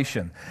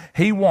salvation.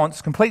 He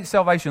wants, complete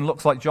salvation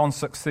looks like John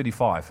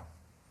 6:35.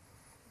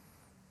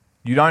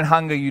 You don't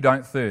hunger, you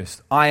don't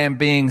thirst. I am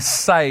being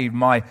saved.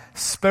 My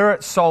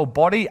spirit, soul,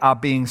 body are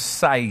being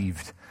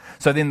saved.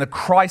 So then the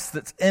Christ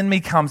that's in me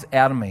comes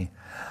out of me.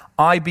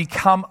 I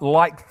become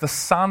like the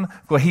Son,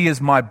 for he is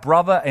my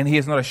brother, and he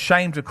is not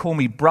ashamed to call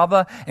me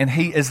brother, and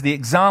he is the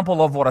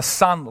example of what a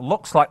son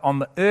looks like on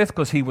the earth,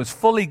 because he was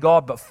fully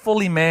God but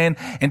fully man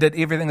and did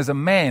everything as a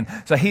man.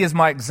 So he is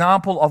my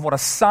example of what a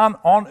son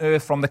on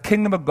earth from the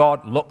kingdom of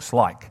God looks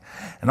like.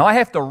 And I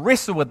have to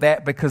wrestle with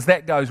that, because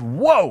that goes,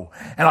 whoa!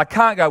 And I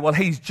can't go, well,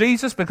 he's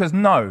Jesus, because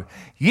no.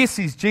 Yes,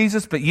 he's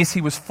Jesus, but yes,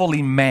 he was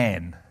fully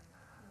man.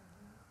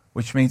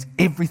 Which means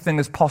everything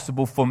is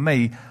possible for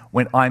me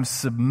when I'm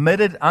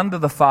submitted under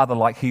the Father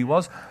like he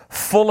was,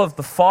 full of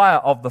the fire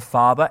of the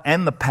Father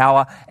and the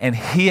power, and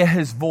hear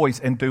his voice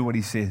and do what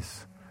he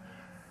says.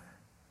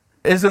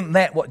 Isn't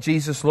that what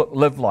Jesus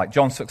lived like?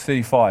 John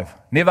 6:35.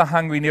 Never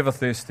hungry, never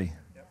thirsty.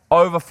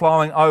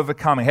 Overflowing,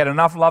 overcoming. Had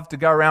enough love to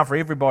go around for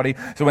everybody,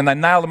 so when they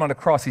nailed him on a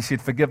cross, he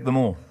said, forgive them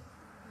all.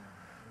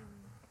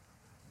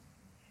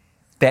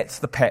 That's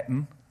the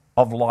pattern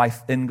of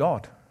life in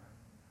God,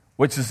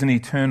 which is an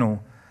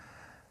eternal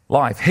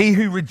life. He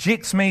who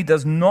rejects me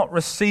does not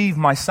receive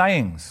my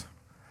sayings,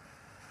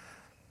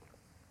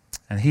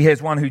 and he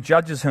has one who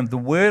judges him. The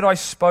word I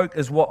spoke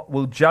is what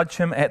will judge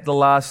him at the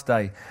last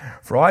day.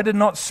 For I did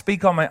not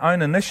speak on my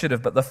own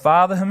initiative, but the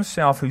Father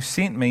himself who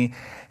sent me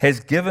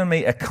has given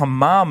me a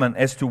commandment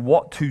as to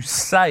what to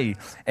say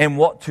and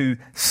what to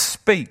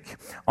speak.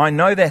 I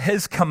know that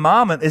his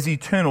commandment is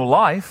eternal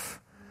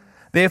life.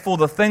 Therefore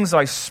the things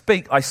I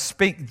speak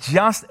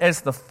just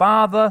as the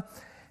Father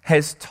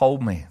has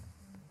told me.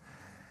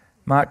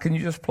 Mark, can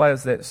you just play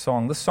us that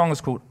song? This song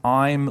is called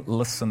I'm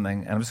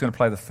Listening, and I'm just going to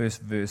play the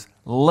first verse.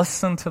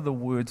 Listen to the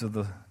words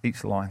of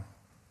each line.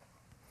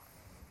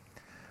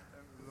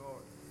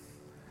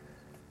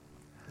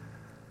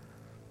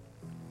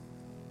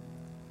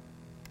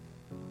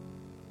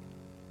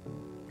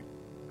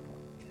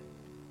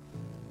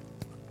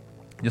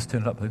 Just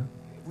turn it up, Peter.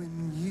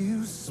 When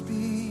you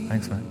speak,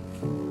 thanks, mate.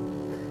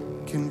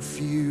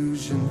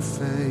 Confusion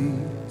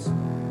fades.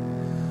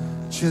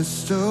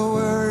 Just a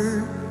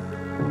word,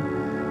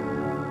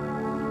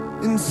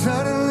 and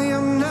suddenly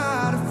I'm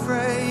not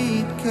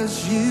afraid,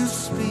 'cause you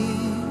speak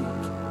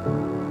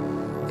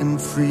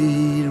and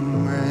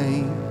freedom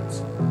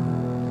reigns.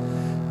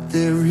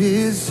 There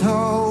is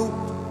hope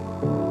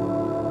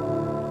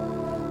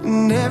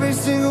in every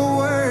single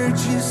word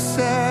you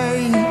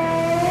say.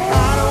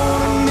 I don't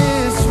want to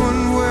miss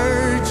one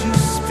word you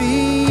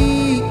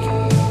speak,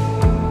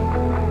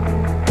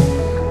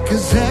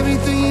 'cause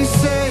everything you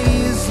say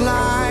is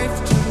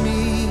life to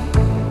me.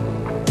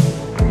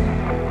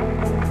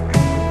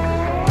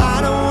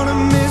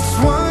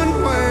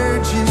 One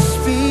word you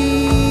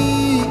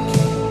speak,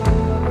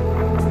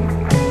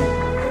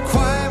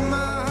 quiet my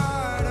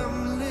heart,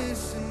 I'm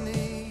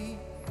listening.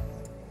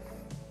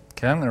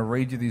 Okay, I'm going to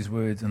read you these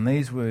words, and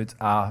these words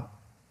are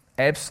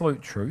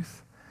absolute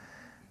truth,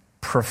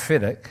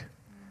 prophetic,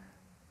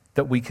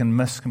 that we can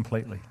miss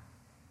completely.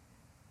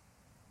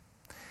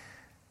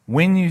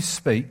 When you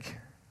speak,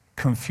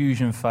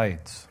 confusion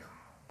fades.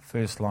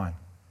 First line.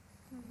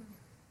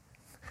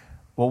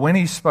 Well, when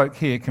he spoke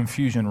here,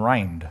 confusion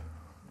reigned.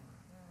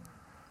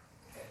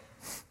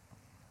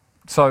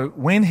 So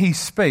when he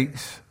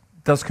speaks,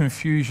 does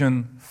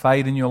confusion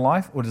fade in your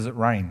life, or does it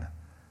reign?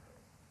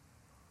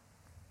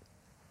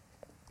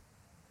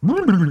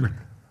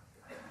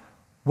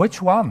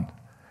 Which one?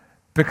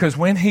 Because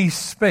when he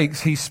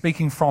speaks, he's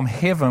speaking from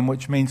heaven,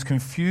 which means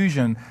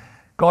confusion.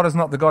 God is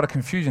not the God of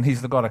confusion,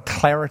 he's the God of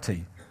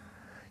clarity.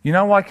 You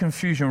know why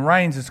confusion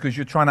reigns? It's because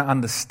you're trying to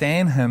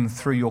understand him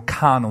through your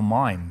carnal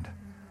mind.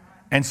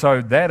 And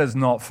so that is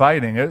not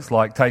fading. It's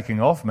like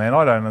taking off, man.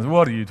 I don't know.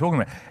 What are you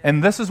talking about?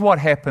 And this is what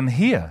happened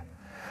here.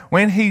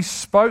 When he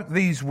spoke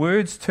these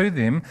words to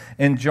them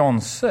in John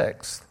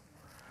 6,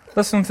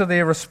 listen to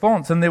their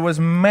response. And there was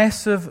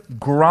massive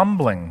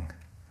grumbling.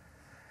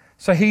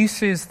 So he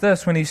says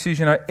this when he says,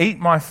 eat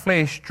my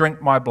flesh,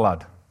 drink my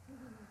blood.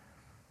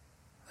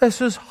 This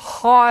is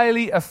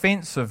highly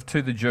offensive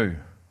to the Jew.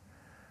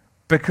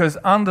 Because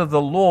under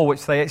the law,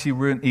 which they actually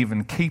weren't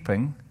even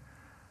keeping,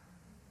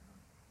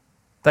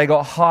 they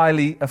got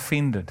highly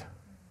offended.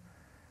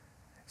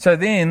 So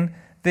then,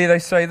 there they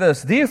say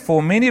this,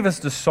 therefore many of his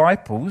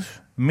disciples,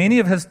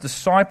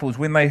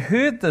 when they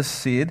heard this,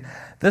 said,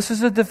 this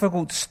is a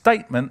difficult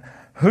statement,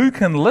 who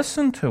can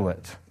listen to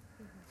it?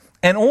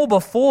 And all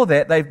before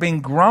that, they've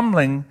been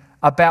grumbling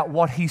about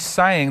what he's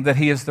saying, that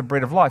he is the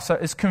bread of life. So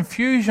is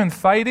confusion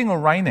fading or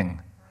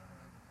reigning?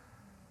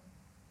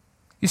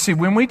 You see,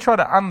 when we try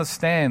to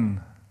understand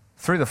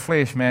through the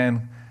flesh,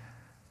 man,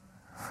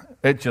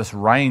 it just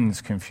reigns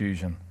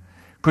confusion.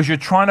 Because you're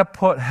trying to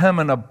put him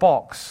in a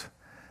box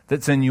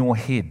that's in your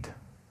head.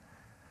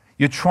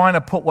 You're trying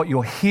to put what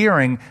you're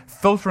hearing,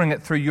 filtering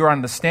it through your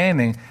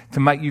understanding to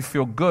make you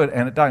feel good,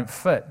 and it don't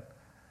fit.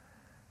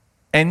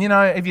 And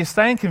if you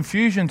stay in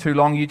confusion too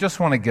long, you just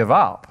want to give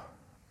up.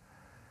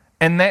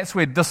 And that's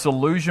where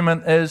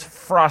disillusionment is,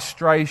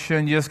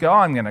 frustration. You just go,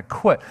 I'm going to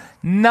quit.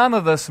 None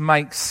of this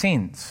makes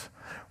sense.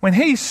 When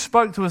he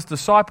spoke to his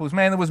disciples,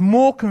 man, there was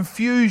more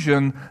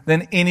confusion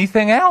than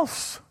anything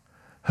else.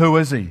 Who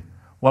is he?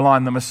 Well,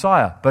 I'm the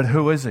Messiah, but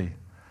who is he?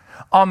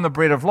 I'm the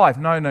bread of life.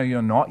 No,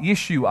 you're not.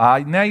 Yes, you are.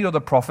 Now you're the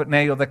prophet. Now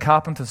you're the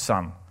carpenter's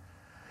son.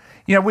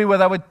 You know,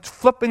 they were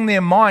flipping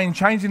their mind,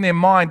 changing their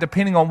mind,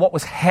 depending on what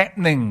was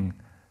happening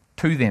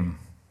to them,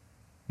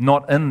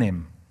 not in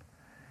them.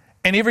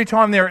 And every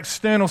time their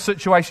external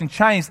situation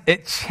changed,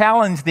 it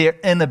challenged their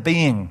inner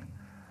being.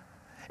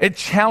 It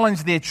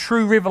challenged their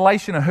true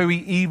revelation of who he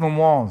even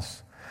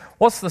was.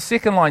 What's the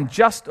second line?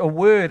 Just a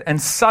word, and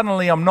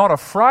suddenly I'm not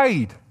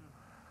afraid.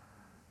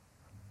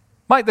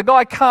 Mate, the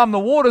guy calmed the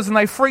waters and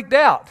they freaked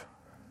out.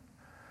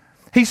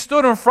 He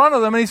stood in front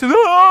of them and he said,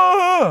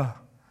 "Ah!"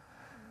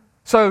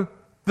 So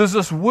there's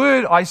this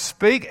word I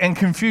speak and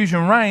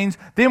confusion reigns.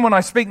 Then when I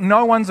speak,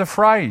 no one's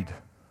afraid.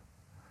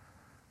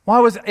 Why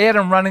was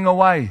Adam running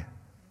away?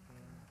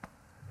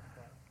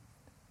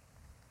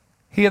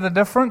 Hear the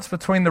difference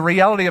between the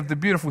reality of the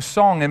beautiful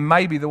song and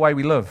maybe the way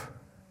we live.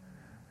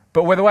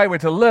 But the way we're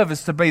to live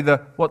is to be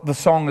what the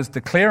song is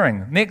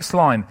declaring. Next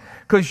line,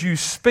 because you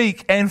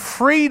speak and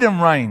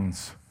freedom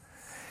reigns.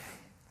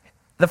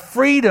 The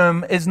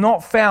freedom is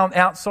not found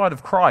outside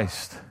of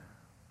Christ.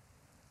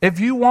 If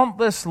you want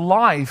this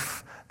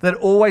life that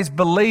always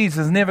believes,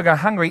 is never go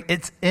hungry,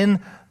 it's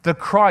in the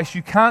Christ.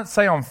 You can't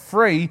say I'm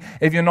free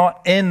if you're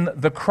not in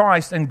the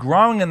Christ and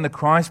growing in the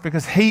Christ,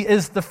 because he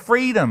is the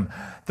freedom,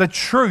 the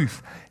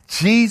truth.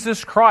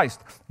 Jesus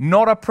Christ,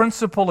 not a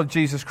principle of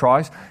Jesus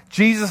Christ.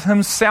 Jesus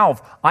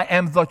himself, I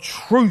am the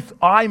truth.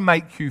 I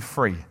make you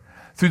free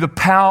through the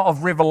power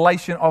of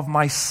revelation of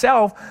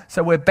myself.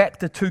 So we're back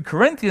to 2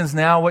 Corinthians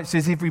now, which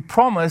says every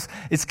promise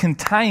is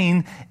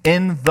contained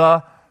in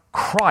the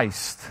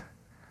Christ.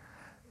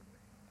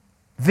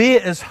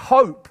 There is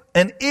hope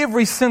in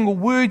every single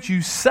word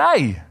you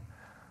say,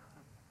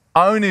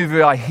 only if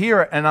I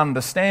hear it and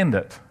understand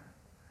it.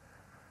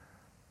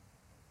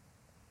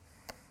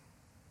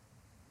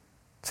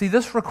 See,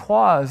 this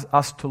requires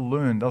us to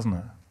learn, doesn't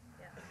it?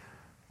 Yeah.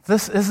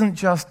 This isn't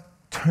just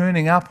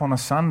turning up on a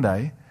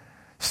Sunday,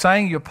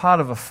 saying you're part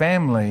of a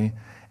family,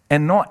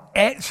 and not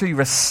actually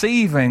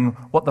receiving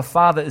what the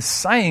Father is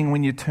saying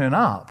when you turn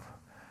up.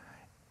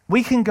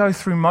 We can go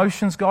through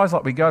motions, guys,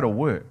 like we go to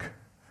work.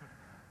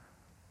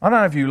 I don't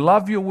know if you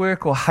love your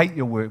work or hate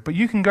your work, but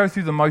you can go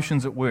through the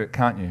motions at work,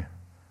 can't you?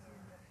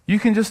 You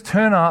can just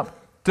turn up,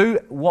 do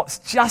what's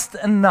just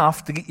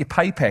enough to get your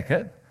pay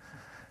packet,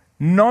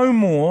 no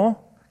more,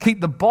 keep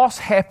the boss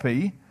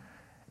happy,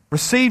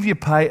 receive your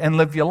pay, and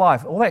live your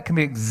life. All that can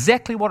be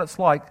exactly what it's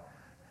like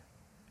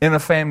in a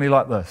family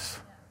like this.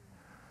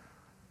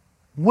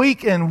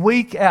 Week in,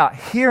 week out,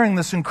 hearing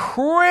this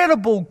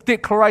incredible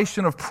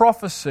declaration of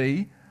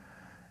prophecy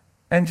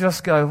and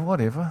just go,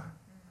 whatever.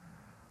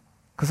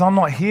 Because I'm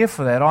not here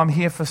for that. I'm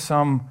here for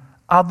some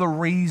other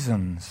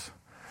reasons.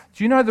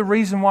 Do you know the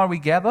reason why we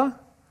gather?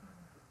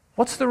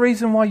 What's the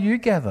reason why you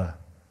gather?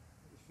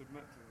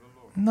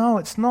 No,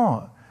 it's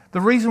not. The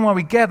reason why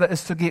we gather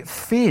is to get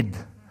fed.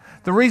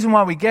 The reason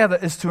why we gather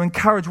is to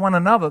encourage one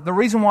another. The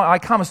reason why I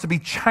come is to be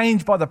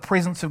changed by the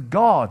presence of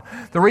God.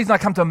 The reason I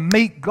come to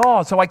meet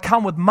God. So I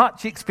come with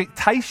much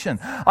expectation.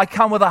 I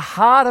come with a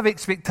heart of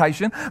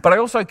expectation, but I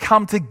also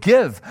come to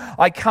give.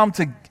 I come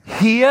to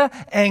hear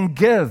and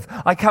give.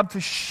 I come to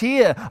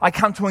share. I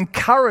come to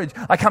encourage.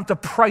 I come to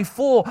pray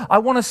for. I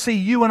want to see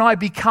you and I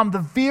become the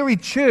very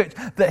church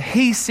that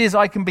he says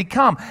I can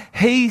become.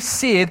 He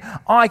said,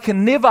 I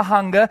can never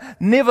hunger,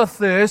 never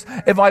thirst,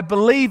 if I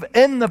believe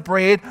in the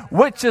bread,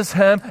 which is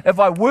him, if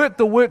I work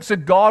the works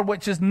of God,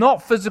 which is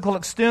not physical,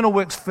 external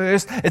works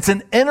first, it's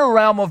an inner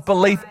realm of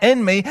belief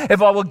in me.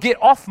 If I will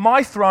get off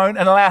my throne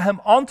and allow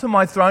him onto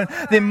my throne,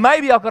 then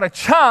maybe I've got a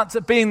chance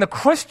at being the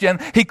Christian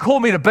he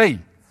called me to be.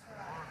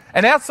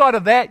 And outside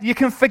of that, you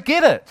can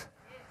forget it.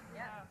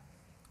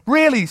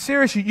 Really,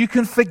 seriously, you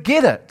can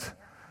forget it.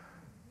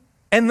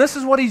 And this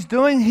is what he's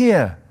doing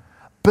here.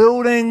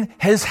 Building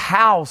his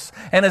house.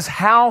 And his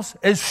house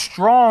is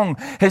strong.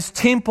 His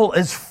temple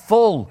is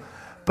full.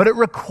 But it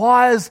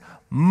requires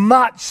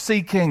much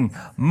seeking,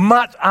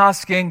 much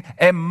asking,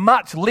 and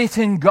much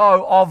letting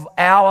go of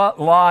our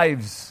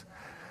lives.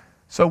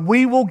 So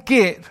we will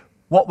get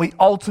what we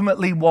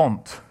ultimately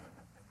want.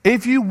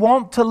 If you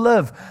want to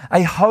live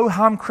a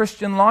ho-hum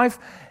Christian life,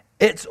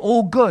 it's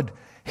all good.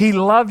 He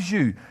loves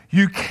you.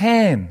 You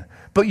can.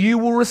 But you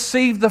will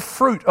receive the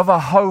fruit of a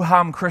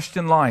ho-hum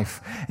Christian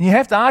life. And you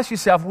have to ask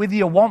yourself whether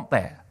you want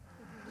that.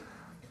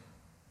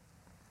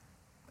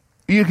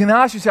 You can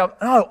ask yourself,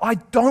 no, I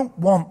don't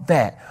want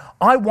that.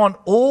 I want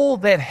all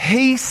that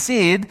he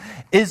said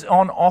is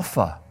on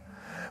offer.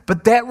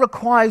 But that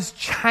requires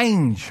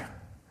change.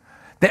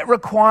 That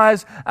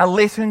requires a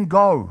letting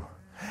go.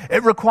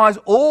 It requires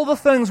all the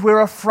things we're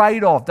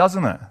afraid of,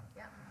 doesn't it?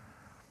 Yeah.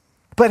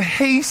 But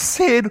he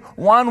said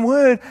one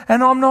word,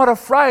 and I'm not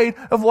afraid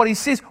of what he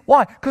says.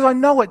 Why? Because I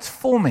know it's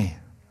for me.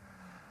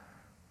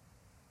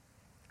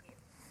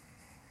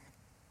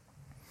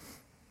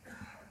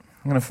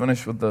 I'm going to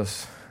finish with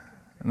this.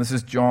 And this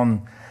is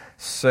John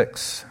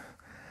 6,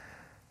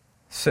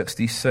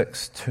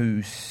 66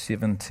 to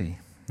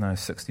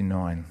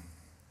 69.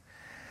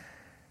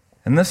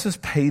 And this is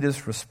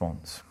Peter's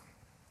response.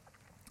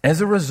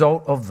 As a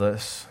result of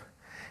this,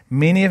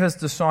 many of his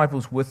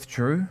disciples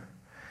withdrew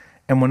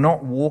and were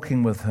not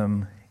walking with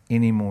him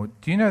anymore.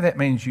 Do you know that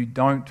means you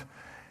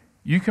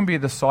can be a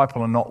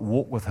disciple and not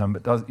walk with him,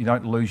 but you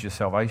don't lose your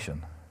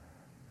salvation?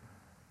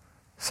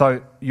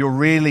 So you're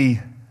really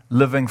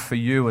living for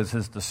you as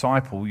his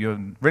disciple.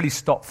 You really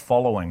stop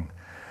following,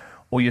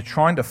 or you're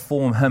trying to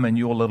form him in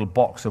your little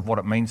box of what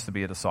it means to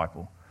be a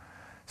disciple.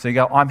 So you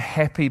go, I'm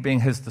happy being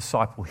his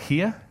disciple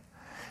here.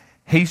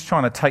 He's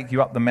trying to take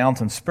you up the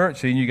mountain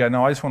spiritually, and you go,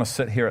 no, I just want to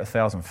sit here at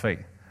 1,000 feet.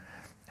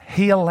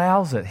 He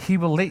allows it. He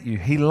will let you.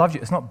 He loves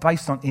you. It's not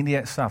based on any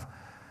of that stuff.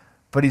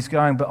 But he's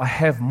going, but I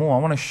have more. I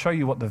want to show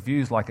you what the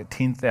view's like at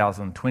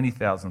 10,000,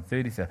 20,000,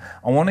 30,000.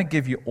 I want to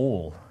give you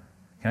all.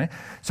 Okay?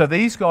 So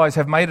these guys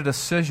have made a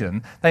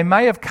decision. They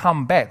may have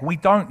come back. We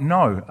don't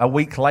know a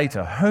week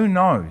later. Who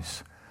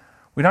knows?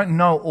 We don't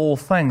know all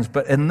things.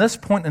 But in this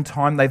point in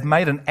time, they've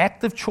made an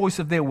active choice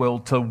of their will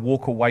to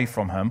walk away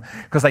from him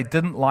because they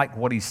didn't like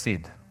what he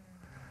said.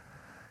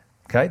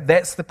 Okay?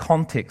 That's the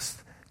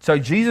context. So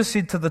Jesus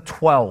said to the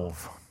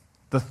 12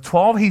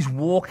 he's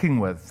walking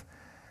with,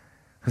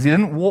 because he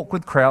didn't walk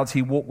with crowds,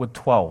 he walked with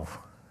 12.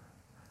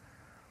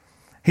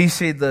 He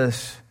said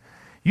this,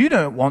 you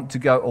don't want to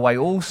go away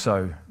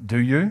also, do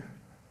you?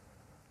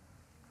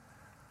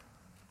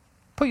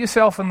 Put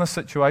yourself in this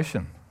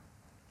situation.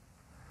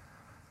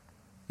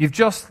 You've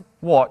just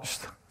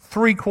watched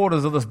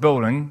 3/4 of this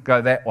building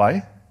go that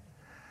way.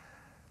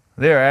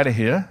 They're out of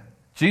here.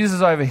 Jesus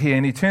is over here,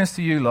 and he turns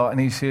to you lot and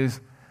he says,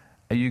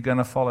 are you going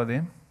to follow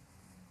them?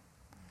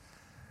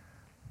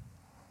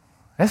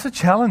 That's a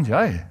challenge,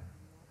 eh?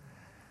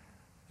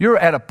 You're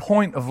at a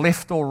point of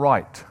left or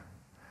right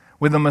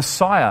where the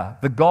Messiah,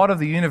 the God of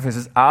the universe,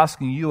 is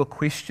asking you a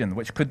question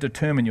which could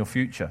determine your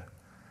future.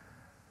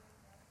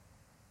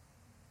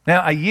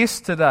 Now, a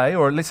yes today,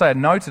 or let's say a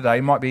no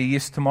today, might be a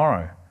yes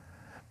tomorrow.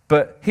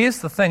 But here's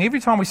the thing. Every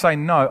time we say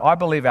no, I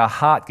believe our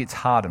heart gets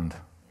hardened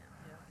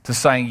to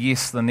saying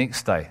yes the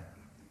next day.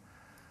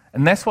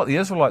 And that's what the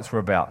Israelites were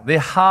about. Their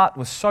heart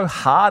was so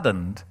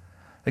hardened,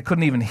 they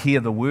couldn't even hear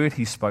the word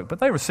he spoke. But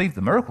they received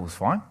the miracles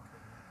fine.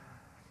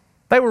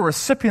 They were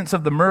recipients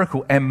of the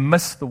miracle and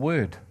missed the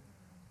word.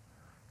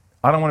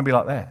 I don't want to be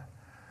like that.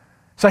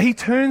 So he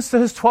turns to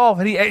his 12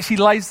 and he actually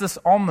lays this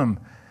on them.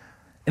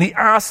 And he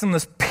asks them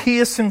this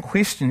piercing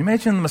question.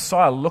 Imagine the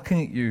Messiah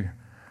looking at you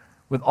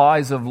with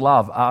eyes of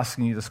love,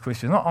 asking you this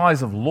question. Not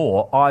eyes of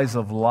law, eyes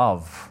of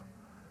love.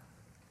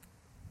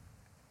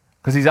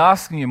 Because he's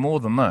asking you more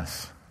than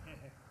this.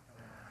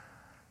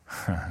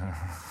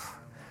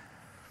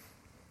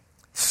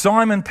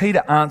 Simon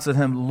Peter answered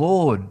him,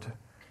 Lord,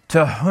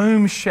 to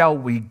whom shall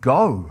we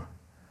go?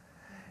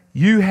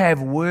 You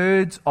have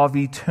words of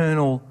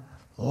eternal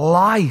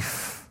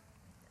life.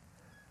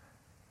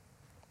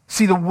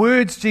 See, the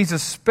words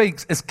Jesus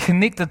speaks is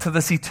connected to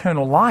this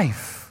eternal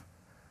life.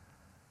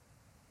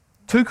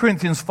 2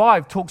 Corinthians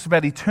 5 talks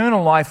about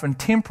eternal life and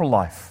temporal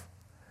life.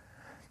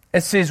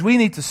 It says we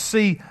need to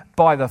see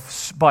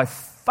by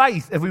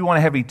faith if we want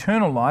to have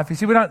eternal life. You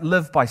see, we don't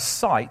live by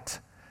sight,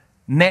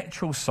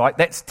 natural sight.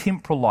 That's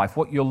temporal life.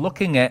 What you're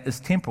looking at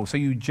is temporal. So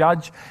you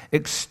judge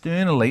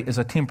externally as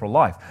a temporal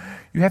life.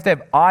 You have to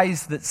have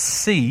eyes that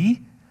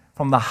see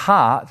from the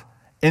heart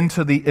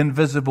into the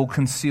invisible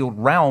concealed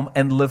realm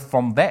and live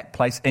from that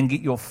place and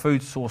get your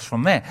food source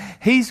from that.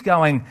 He's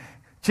going,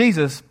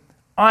 Jesus,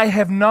 I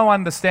have no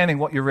understanding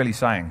what you're really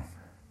saying.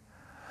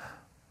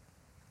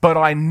 But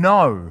I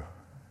know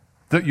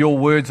that your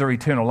words are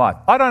eternal life.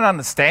 I don't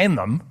understand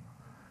them.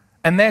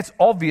 And that's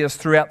obvious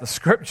throughout the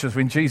scriptures.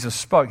 When Jesus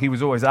spoke, he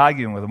was always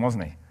arguing with them,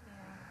 wasn't he?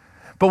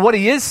 But what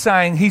he is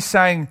saying, he's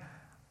saying,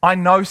 I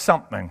know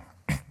something.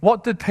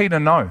 What did Peter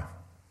know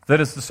that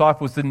his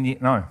disciples didn't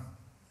yet know?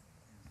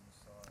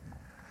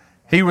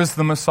 He was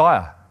the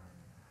Messiah.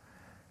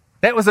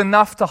 That was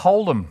enough to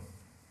hold him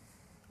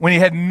when he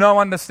had no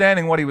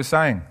understanding what he was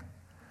saying.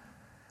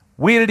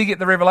 Where did he get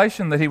the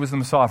revelation that he was the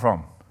Messiah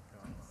from?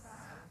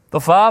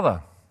 The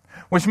Father.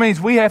 Which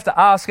means we have to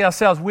ask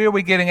ourselves, where are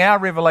we getting our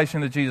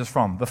revelation of Jesus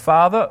from? The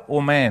Father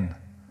or man?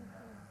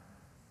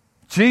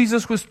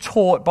 Jesus was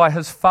taught by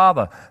his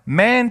Father.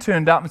 Man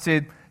turned up and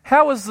said,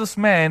 how is this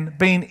man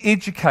being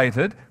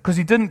educated because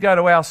he didn't go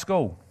to our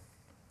school?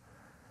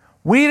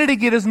 Where did he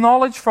get his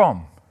knowledge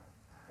from?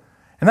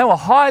 And they were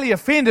highly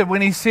offended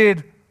when he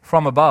said,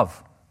 from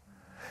above.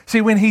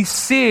 See, when he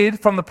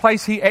said from the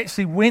place he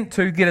actually went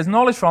to get his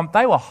knowledge from,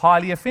 they were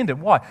highly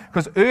offended. Why?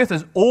 Because earth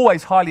is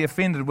always highly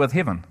offended with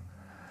heaven.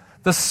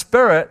 The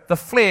spirit, the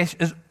flesh,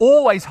 is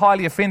always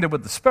highly offended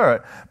with the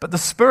spirit, but the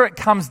spirit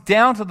comes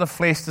down to the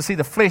flesh to see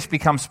the flesh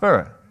become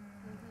spirit.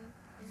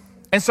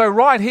 And so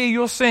right here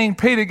you're seeing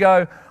Peter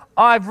go,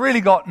 I've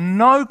really got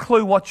no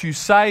clue what you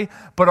say,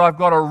 but I've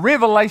got a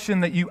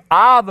revelation that you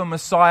are the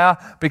Messiah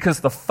because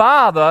the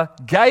Father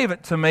gave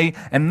it to me,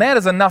 and that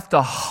is enough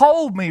to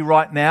hold me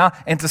right now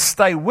and to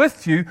stay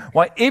with you,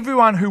 while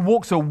everyone who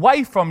walks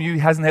away from you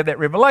hasn't had that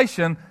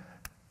revelation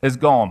is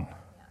gone.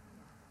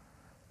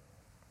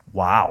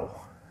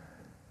 Wow.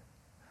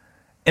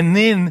 And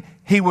then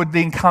he would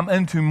then come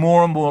into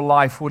more and more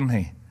life, wouldn't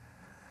he?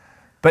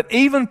 But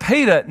even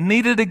Peter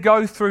needed to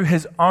go through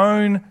his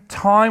own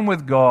time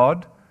with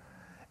God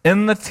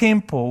in the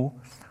temple,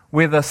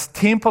 where the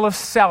temple of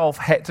self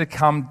had to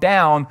come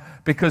down,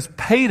 because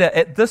Peter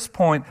at this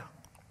point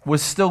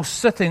was still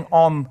sitting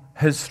on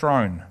his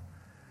throne.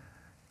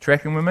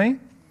 Tracking with me?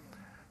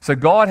 So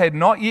God had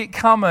not yet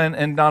come in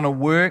and done a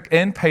work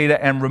in Peter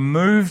and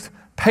removed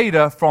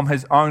Peter from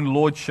his own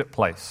lordship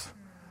place.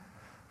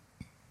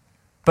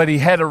 But he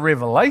had a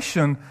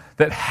revelation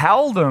that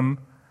held him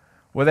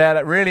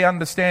without really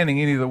understanding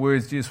any of the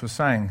words Jesus was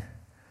saying.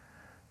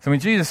 So when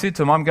Jesus said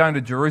to him, I'm going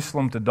to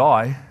Jerusalem to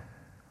die,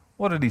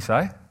 what did he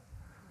say?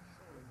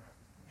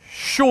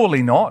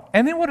 Surely not.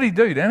 And then what did he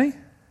do, Danny?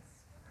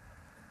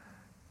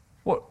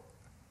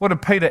 What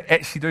did Peter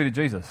actually do to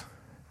Jesus?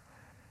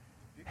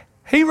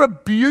 He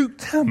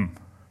rebuked him.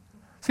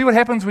 See what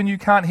happens when you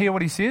can't hear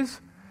what he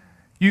says?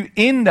 You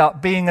end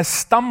up being a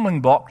stumbling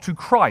block to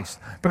Christ.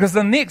 Because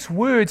the next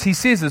words he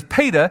says is,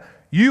 Peter,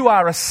 you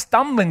are a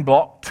stumbling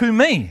block to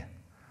me.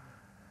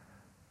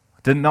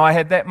 Didn't know I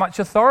had that much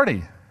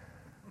authority.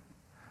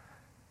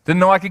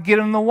 Didn't know I could get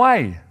in the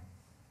way.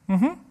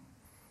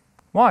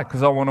 Why?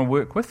 Because I want to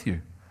work with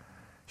you.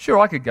 Sure,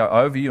 I could go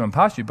over you and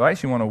past you, but I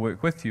actually want to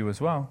work with you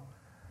as well.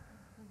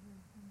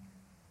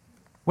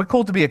 We're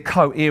called to be a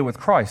co-heir with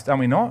Christ, are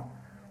we not?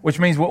 Which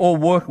means we're all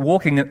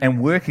walking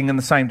and working in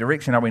the same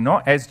direction, are we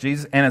not? As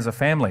Jesus and as a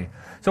family.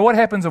 So what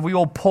happens if we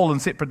all pull in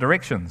separate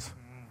directions?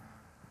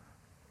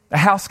 A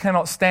house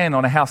cannot stand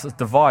on a house that's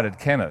divided,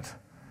 can it?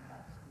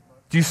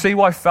 Do you see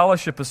why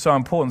fellowship is so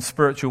important,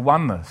 spiritual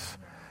oneness?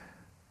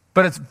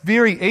 But it's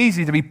very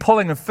easy to be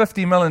pulling in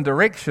 50 million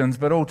directions,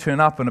 but all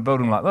turn up in a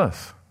building like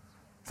this,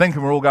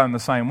 thinking we're all going the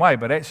same way,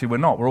 but actually we're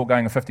not. We're all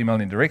going in 50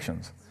 million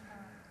directions.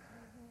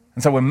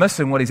 And so we're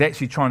missing what he's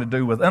actually trying to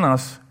do within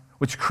us,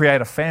 which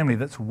create a family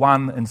that's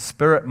one in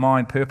spirit,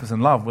 mind, purpose,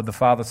 and love with the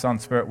Father, Son,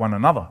 Spirit, one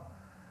another.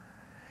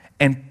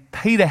 And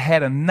Peter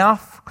had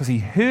enough because he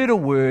heard a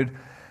word,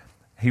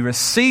 he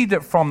received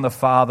it from the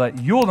Father,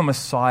 you're the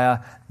Messiah,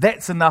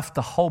 that's enough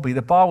to hold me.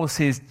 The Bible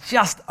says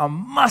just a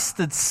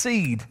mustard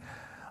seed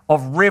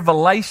of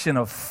revelation,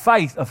 of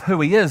faith, of who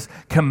he is,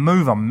 can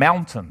move a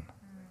mountain.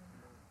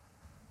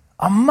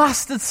 A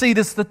mustard seed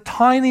is the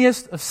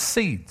tiniest of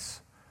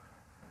seeds.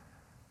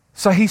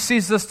 So he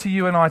says this to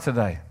you and I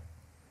today.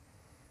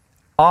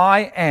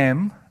 I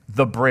am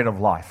the bread of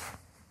life.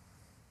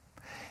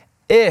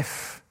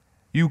 If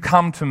you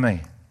come to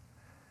me,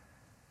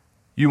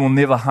 you will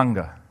never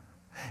hunger.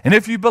 And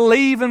if you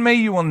believe in me,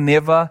 you will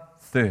never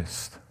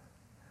thirst.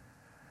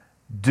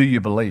 Do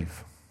you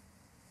believe?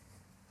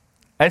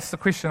 That's the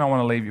question I want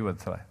to leave you with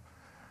today.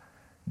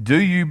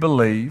 Do you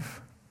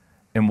believe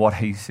in what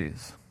he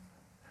says?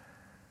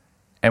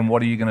 And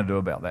what are you going to do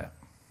about that?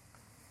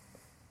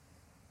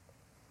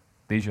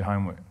 There's your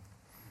homework.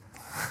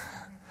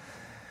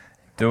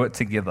 Do it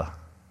together.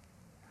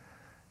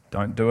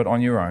 Don't do it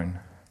on your own.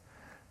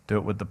 Do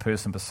it with the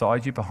person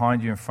beside you,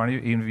 behind you, in front of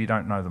you, even if you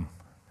don't know them.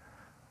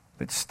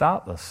 Let's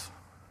start this.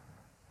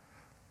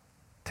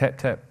 Tap,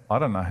 tap. I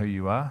don't know who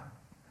you are,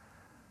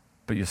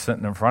 but you're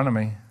sitting in front of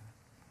me.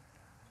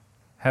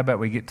 How about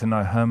we get to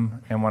know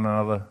him and one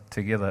another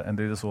together and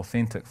do this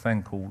authentic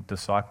thing called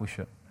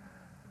discipleship?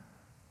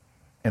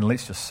 And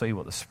let's just see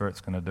what the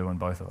Spirit's going to do in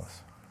both of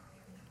us.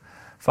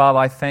 Father,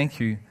 I thank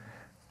you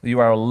that you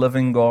are a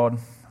living God.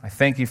 I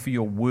thank you for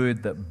your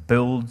word that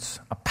builds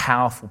a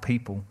powerful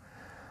people.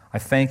 I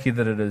thank you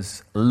that it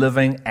is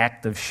living,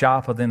 active,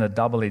 sharper than a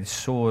double-edged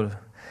sword,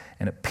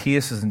 and it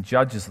pierces and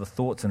judges the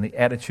thoughts and the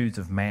attitudes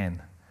of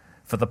man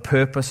for the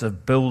purpose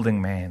of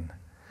building man,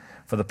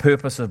 for the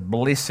purpose of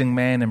blessing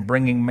man and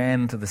bringing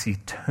man into this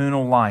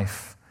eternal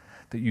life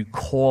that you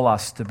call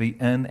us to be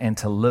in and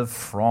to live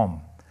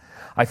from.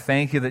 I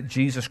thank you that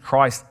Jesus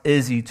Christ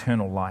is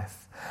eternal life.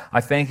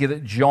 I thank you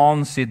that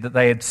John said that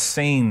they had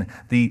seen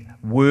the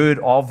word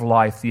of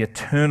life, the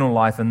eternal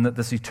life, and that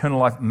this eternal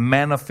life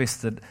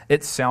manifested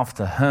itself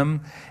to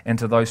him and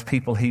to those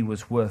people he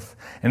was with.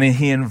 And then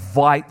he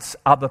invites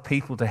other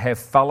people to have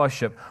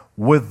fellowship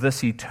with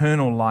this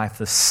eternal life,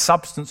 the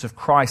substance of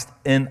Christ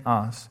in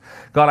us.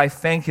 God, I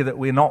thank you that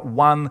we're not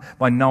one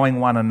by knowing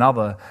one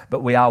another,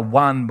 but we are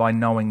one by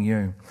knowing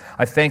you.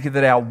 I thank you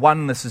that our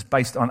oneness is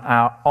based on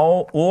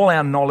all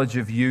our knowledge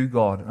of you,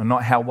 God, and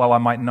not how well I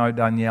might know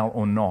Danielle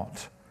or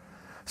not.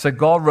 So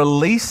God,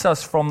 release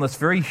us from this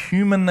very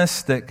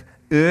humanistic,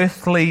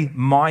 earthly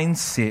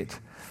mindset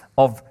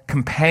of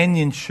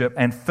companionship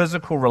and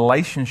physical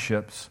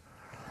relationships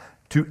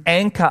to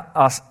anchor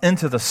us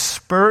into the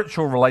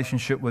spiritual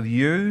relationship with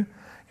you,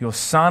 your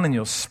Son, and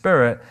your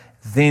Spirit,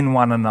 then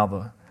one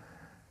another.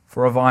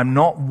 For if I'm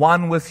not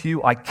one with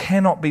you, I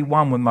cannot be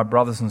one with my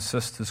brothers and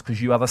sisters,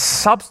 because you are the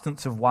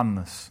substance of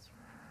oneness.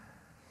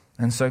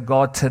 And so,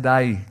 God,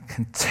 today,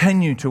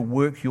 continue to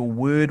work your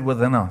word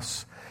within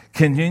us.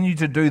 Continue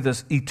to do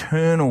this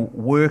eternal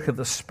work of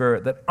the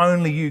Spirit that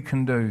only you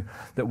can do,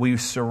 that we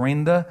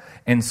surrender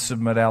and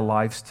submit our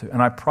lives to.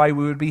 And I pray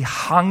we would be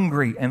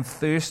hungry and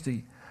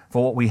thirsty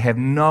for what we have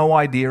no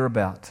idea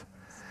about.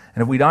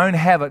 And if we don't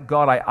have it,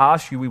 God, I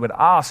ask you, we would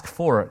ask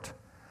for it,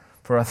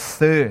 for a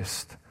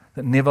thirst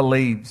that never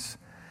leaves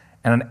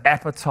and an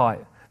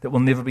appetite that will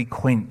never be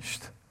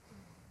quenched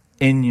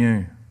in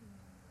you.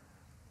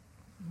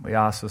 We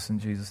ask this in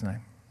Jesus'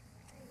 name.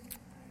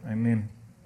 Amen.